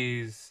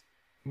is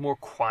more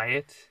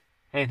quiet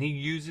and he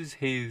uses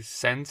his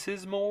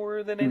senses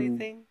more than Mm.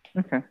 anything.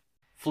 Okay.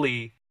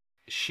 Flea,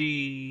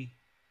 she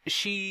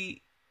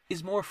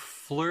is more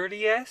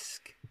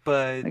flirty-esque,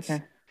 but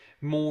Okay.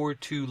 more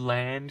to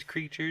land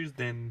creatures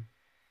than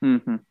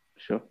Hmm.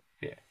 Sure.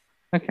 yeah.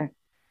 Okay.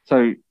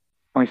 So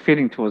my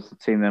feeling towards the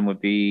team then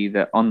would be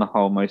that on the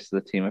whole, most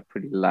of the team are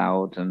pretty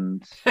loud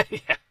and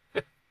Yeah,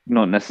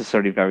 not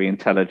necessarily very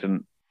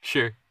intelligent.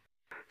 sure.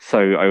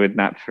 So I would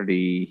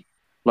naturally,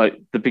 like,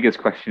 the biggest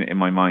question in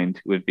my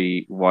mind would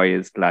be, why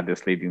is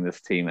Gladys leading this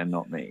team and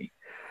not me?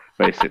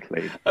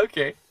 Basically.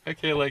 Okay,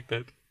 I like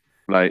that.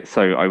 Like,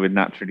 so I would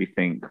naturally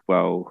think,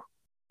 well,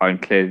 I'm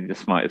clearly the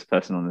smartest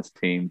person on this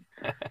team.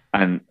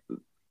 And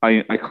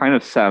I kind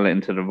of settle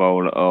into the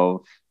role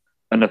of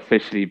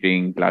unofficially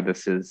being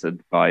Gladys's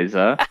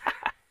advisor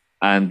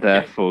and Okay,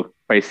 therefore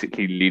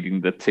basically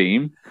leading the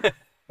team,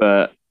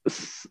 but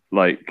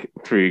like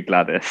through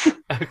Gladys.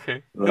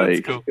 okay, that's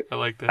Like, cool. I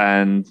like that.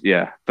 and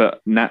yeah,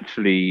 but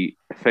naturally,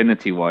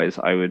 affinity wise,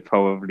 I would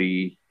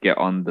probably get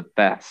on the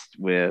best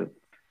with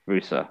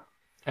Rusa.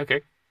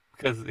 Okay,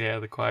 because yeah,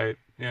 the quiet.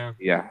 Yeah,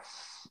 Yes,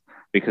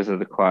 because of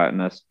the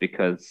quietness,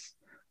 because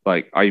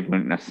like I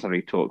wouldn't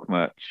necessarily talk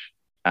much,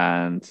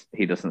 and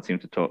he doesn't seem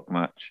to talk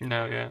much.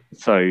 no, yeah,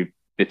 So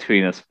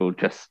between us, we'll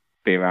just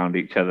be around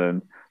each other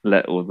and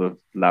let all the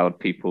loud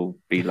people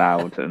be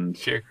loud, and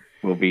sure,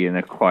 we'll be in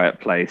a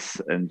quiet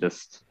place and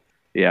just,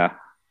 yeah.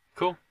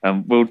 cool.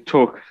 We'll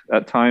talk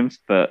at times,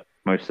 but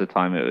most of the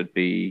time it would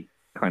be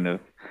kind of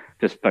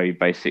just very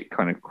basic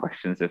kind of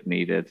questions if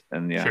needed.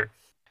 And yeah. Sure.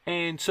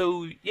 And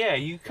so, yeah,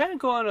 you kind of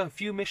go on a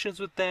few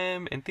missions with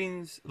them, and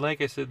things, like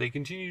I said, they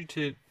continue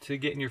to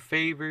get in your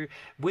favor.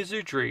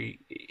 Wizardry,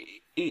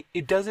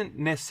 it doesn't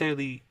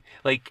necessarily,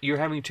 like, you're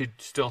having to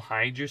still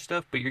hide your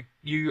stuff, but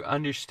you're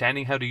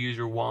understanding how to use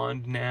your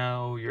wand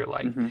now. You're,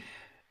 like, Hmm.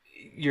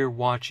 you're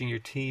watching your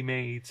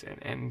teammates,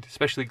 and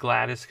especially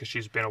Gladys, because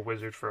she's been a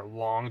wizard for a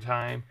long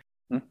time.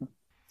 Hmm.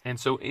 And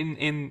so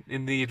in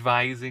the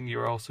advising,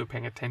 you're also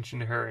paying attention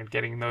to her and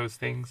getting those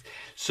things.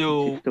 She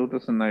So, still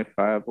doesn't know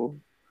Fireball.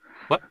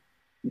 what?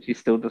 She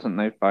still doesn't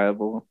know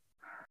Fireball.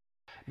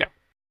 No.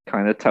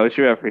 Kind of tells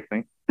you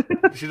everything.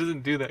 She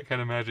doesn't do that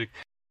kind of magic.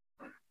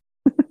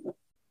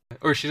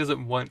 Or she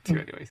doesn't want to,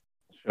 anyways.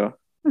 Sure.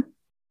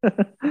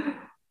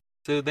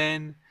 So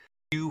then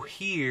you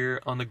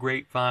hear on the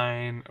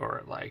grapevine,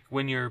 or like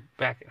when you're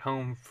back at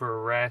home for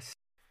a rest,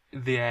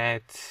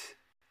 that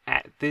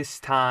at this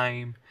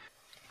time,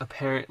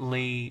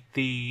 apparently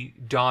the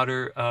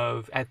daughter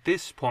of, at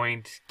this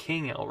point,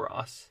 King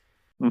Elros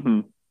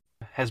Hmm.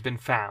 has been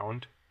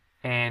found,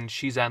 and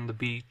she's on the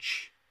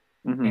beach,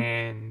 Hmm.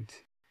 and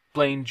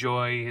Blaine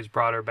Joy has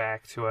brought her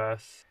back to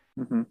us.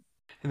 Hmm.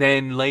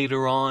 Then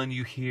later on,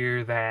 you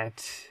hear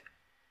that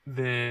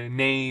the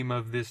name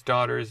of this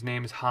daughter's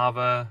name is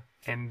Hava,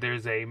 and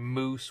there's a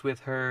moose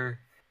with her,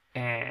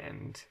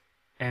 and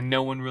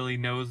no one really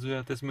knows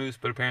about this moose,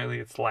 but apparently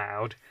it's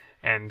loud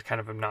and kind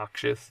of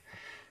obnoxious.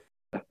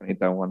 Definitely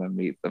don't want to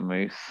meet the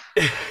moose.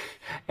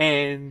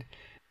 and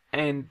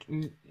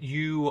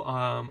you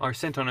are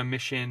sent on a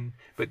mission,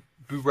 but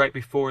right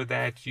before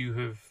that, you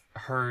have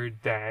heard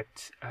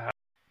that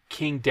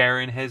King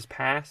Darren has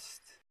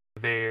passed.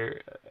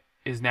 There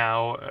is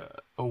now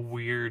a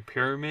weird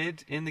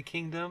pyramid in the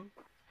kingdom,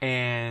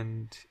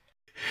 and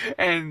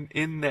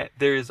in that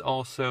there is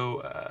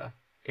also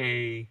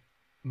a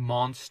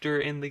monster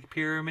in the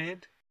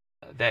pyramid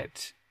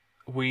that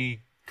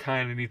we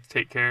kind of need to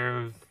take care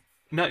of.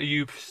 Not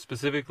you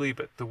specifically,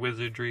 but the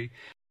wizardry.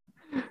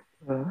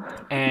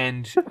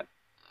 And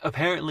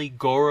apparently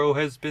Goro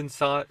has been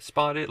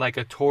spotted, like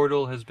a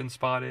turtle has been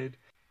spotted,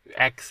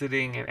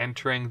 exiting and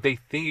entering. They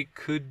think it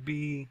could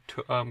be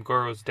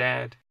Goro's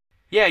dad.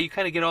 Yeah, you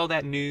kind of get all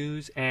that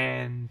news,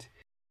 and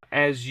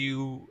as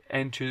you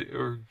enter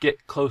or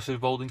get closer to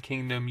Volden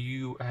Kingdom,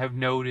 you have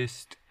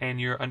noticed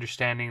and you're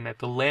understanding that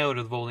the layout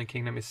of the Volden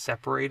Kingdom is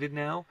separated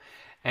now,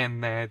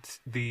 and that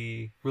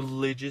the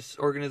religious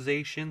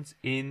organizations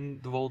in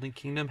the Volden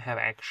Kingdom have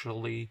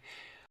actually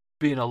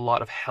been a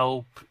lot of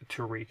help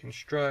to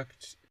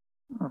reconstruct,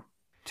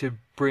 to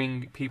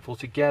bring people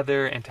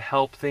together and to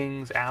help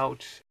things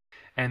out.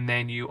 And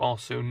then you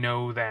also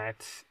know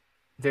that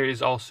there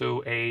is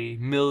also a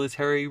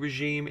military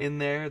regime in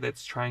there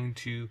that's trying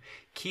to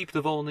keep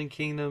the Volden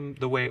Kingdom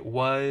the way it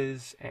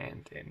was,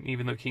 and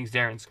even though King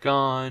Darren's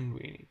gone,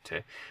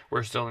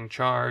 we're still in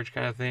charge,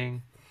 kind of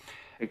thing.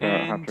 Figure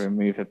out how to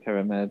remove a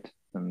pyramid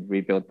and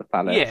rebuild the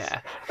palace.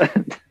 Yeah.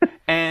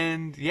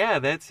 And yeah,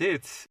 that's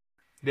it.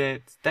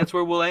 That's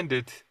where we'll end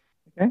it.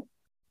 Okay.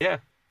 Yeah,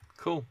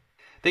 cool.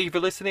 Thank you for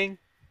listening,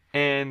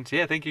 and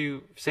yeah, thank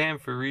you, Sam,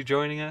 for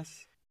rejoining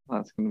us.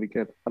 That's going to be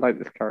good. I like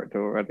this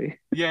character already.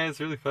 Yeah, it's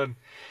really fun.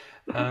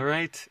 All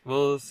right,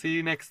 we'll see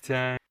you next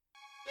time.